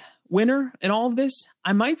path winner in all of this,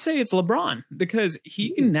 I might say it's LeBron, because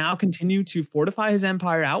he can now continue to fortify his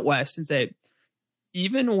empire out west and say,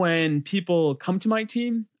 even when people come to my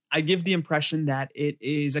team, I give the impression that it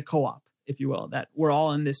is a co-op, if you will, that we're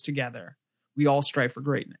all in this together. We all strive for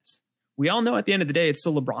greatness. We all know at the end of the day, it's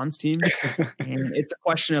still LeBron's team. And it's a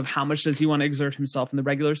question of how much does he want to exert himself in the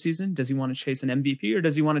regular season? Does he want to chase an MVP, or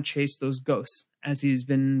does he want to chase those ghosts, as he's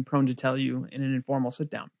been prone to tell you in an informal sit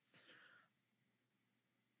down?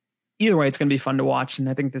 Either way, it's going to be fun to watch. And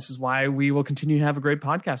I think this is why we will continue to have a great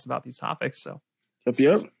podcast about these topics. So,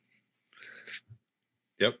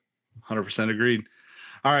 Yep. 100% agreed.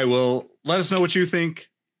 All right. Well, let us know what you think.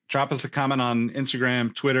 Drop us a comment on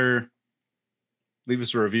Instagram, Twitter. Leave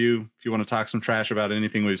us a review if you want to talk some trash about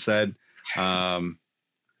anything we've said. Yeah.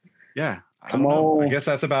 Come on. I guess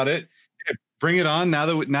that's about it. Bring it on now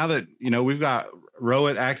that we've got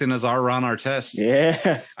Rowett acting as our Ron Artest.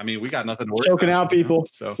 Yeah. I mean, we got nothing to worry choking about. Out people.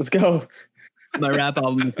 So let's go. My rap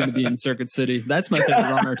album is going to be in Circuit City. That's my favorite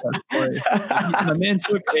Ron Artest story. My man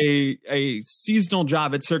took a seasonal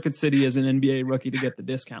job at Circuit City as an NBA rookie to get the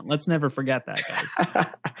discount. Let's never forget that, guys.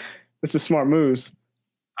 That's a smart moves.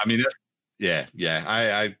 I mean,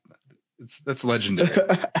 that's legendary. So.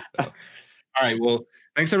 All right. Well,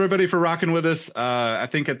 thanks everybody for rocking with us. I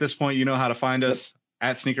think at this point, you know how to find us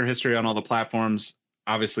at Sneaker History on all the platforms.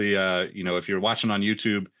 Obviously, if you're watching on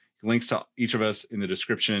YouTube, links to each of us in the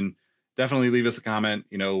description. Definitely leave us a comment.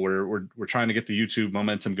 We're trying to get the YouTube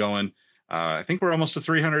momentum going. I think we're almost to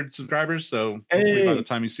 300 subscribers. So hopefully by the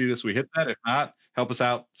time you see this, we hit that. If not, help us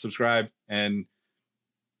out, subscribe, and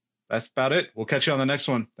that's about it. We'll catch you on the next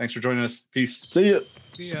one. Thanks for joining us. Peace. See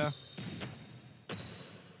ya.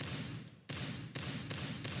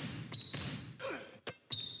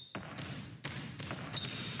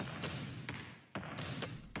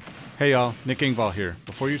 Hey y'all, Nick Engvall here.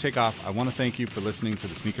 Before you take off, I want to thank you for listening to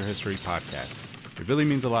the Sneaker History Podcast. It really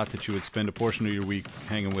means a lot that you would spend a portion of your week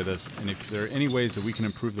hanging with us, and if there are any ways that we can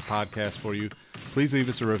improve the podcast for you, please leave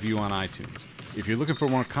us a review on iTunes. If you're looking for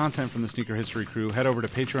more content from the Sneaker History crew, head over to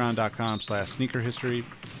patreon.com/sneakerhistory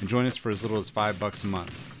and join us for as little as $5 a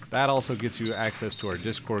month. That also gets you access to our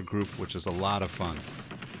Discord group, which is a lot of fun.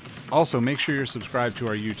 Also, make sure you're subscribed to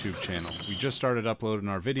our YouTube channel. We just started uploading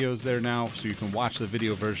our videos there now, so you can watch the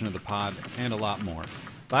video version of the pod and a lot more.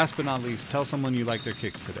 Last but not least, tell someone you like their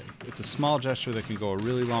kicks today. It's a small gesture that can go a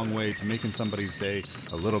really long way to making somebody's day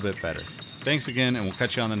a little bit better. Thanks again, and we'll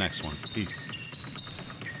catch you on the next one. Peace.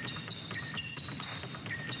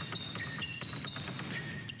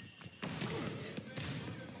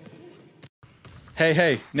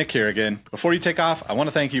 Hey, Nick here again. Before you take off, I want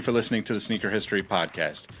to thank you for listening to the Sneaker History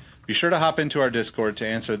Podcast. Be sure to hop into our Discord to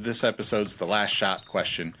answer this episode's The Last Shot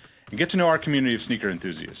question and get to know our community of sneaker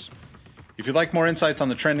enthusiasts. If you'd like more insights on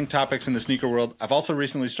the trending topics in the sneaker world, I've also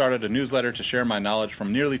recently started a newsletter to share my knowledge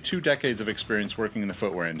from nearly 2 decades of experience working in the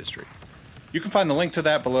footwear industry. You can find the link to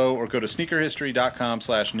that below or go to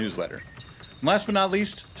sneakerhistory.com/newsletter. And last but not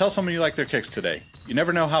least, tell someone you like their kicks today. You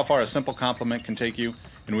never know how far a simple compliment can take you,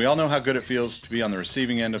 and we all know how good it feels to be on the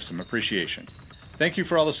receiving end of some appreciation. Thank you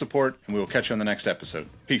for all the support, and we will catch you on the next episode.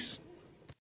 Peace.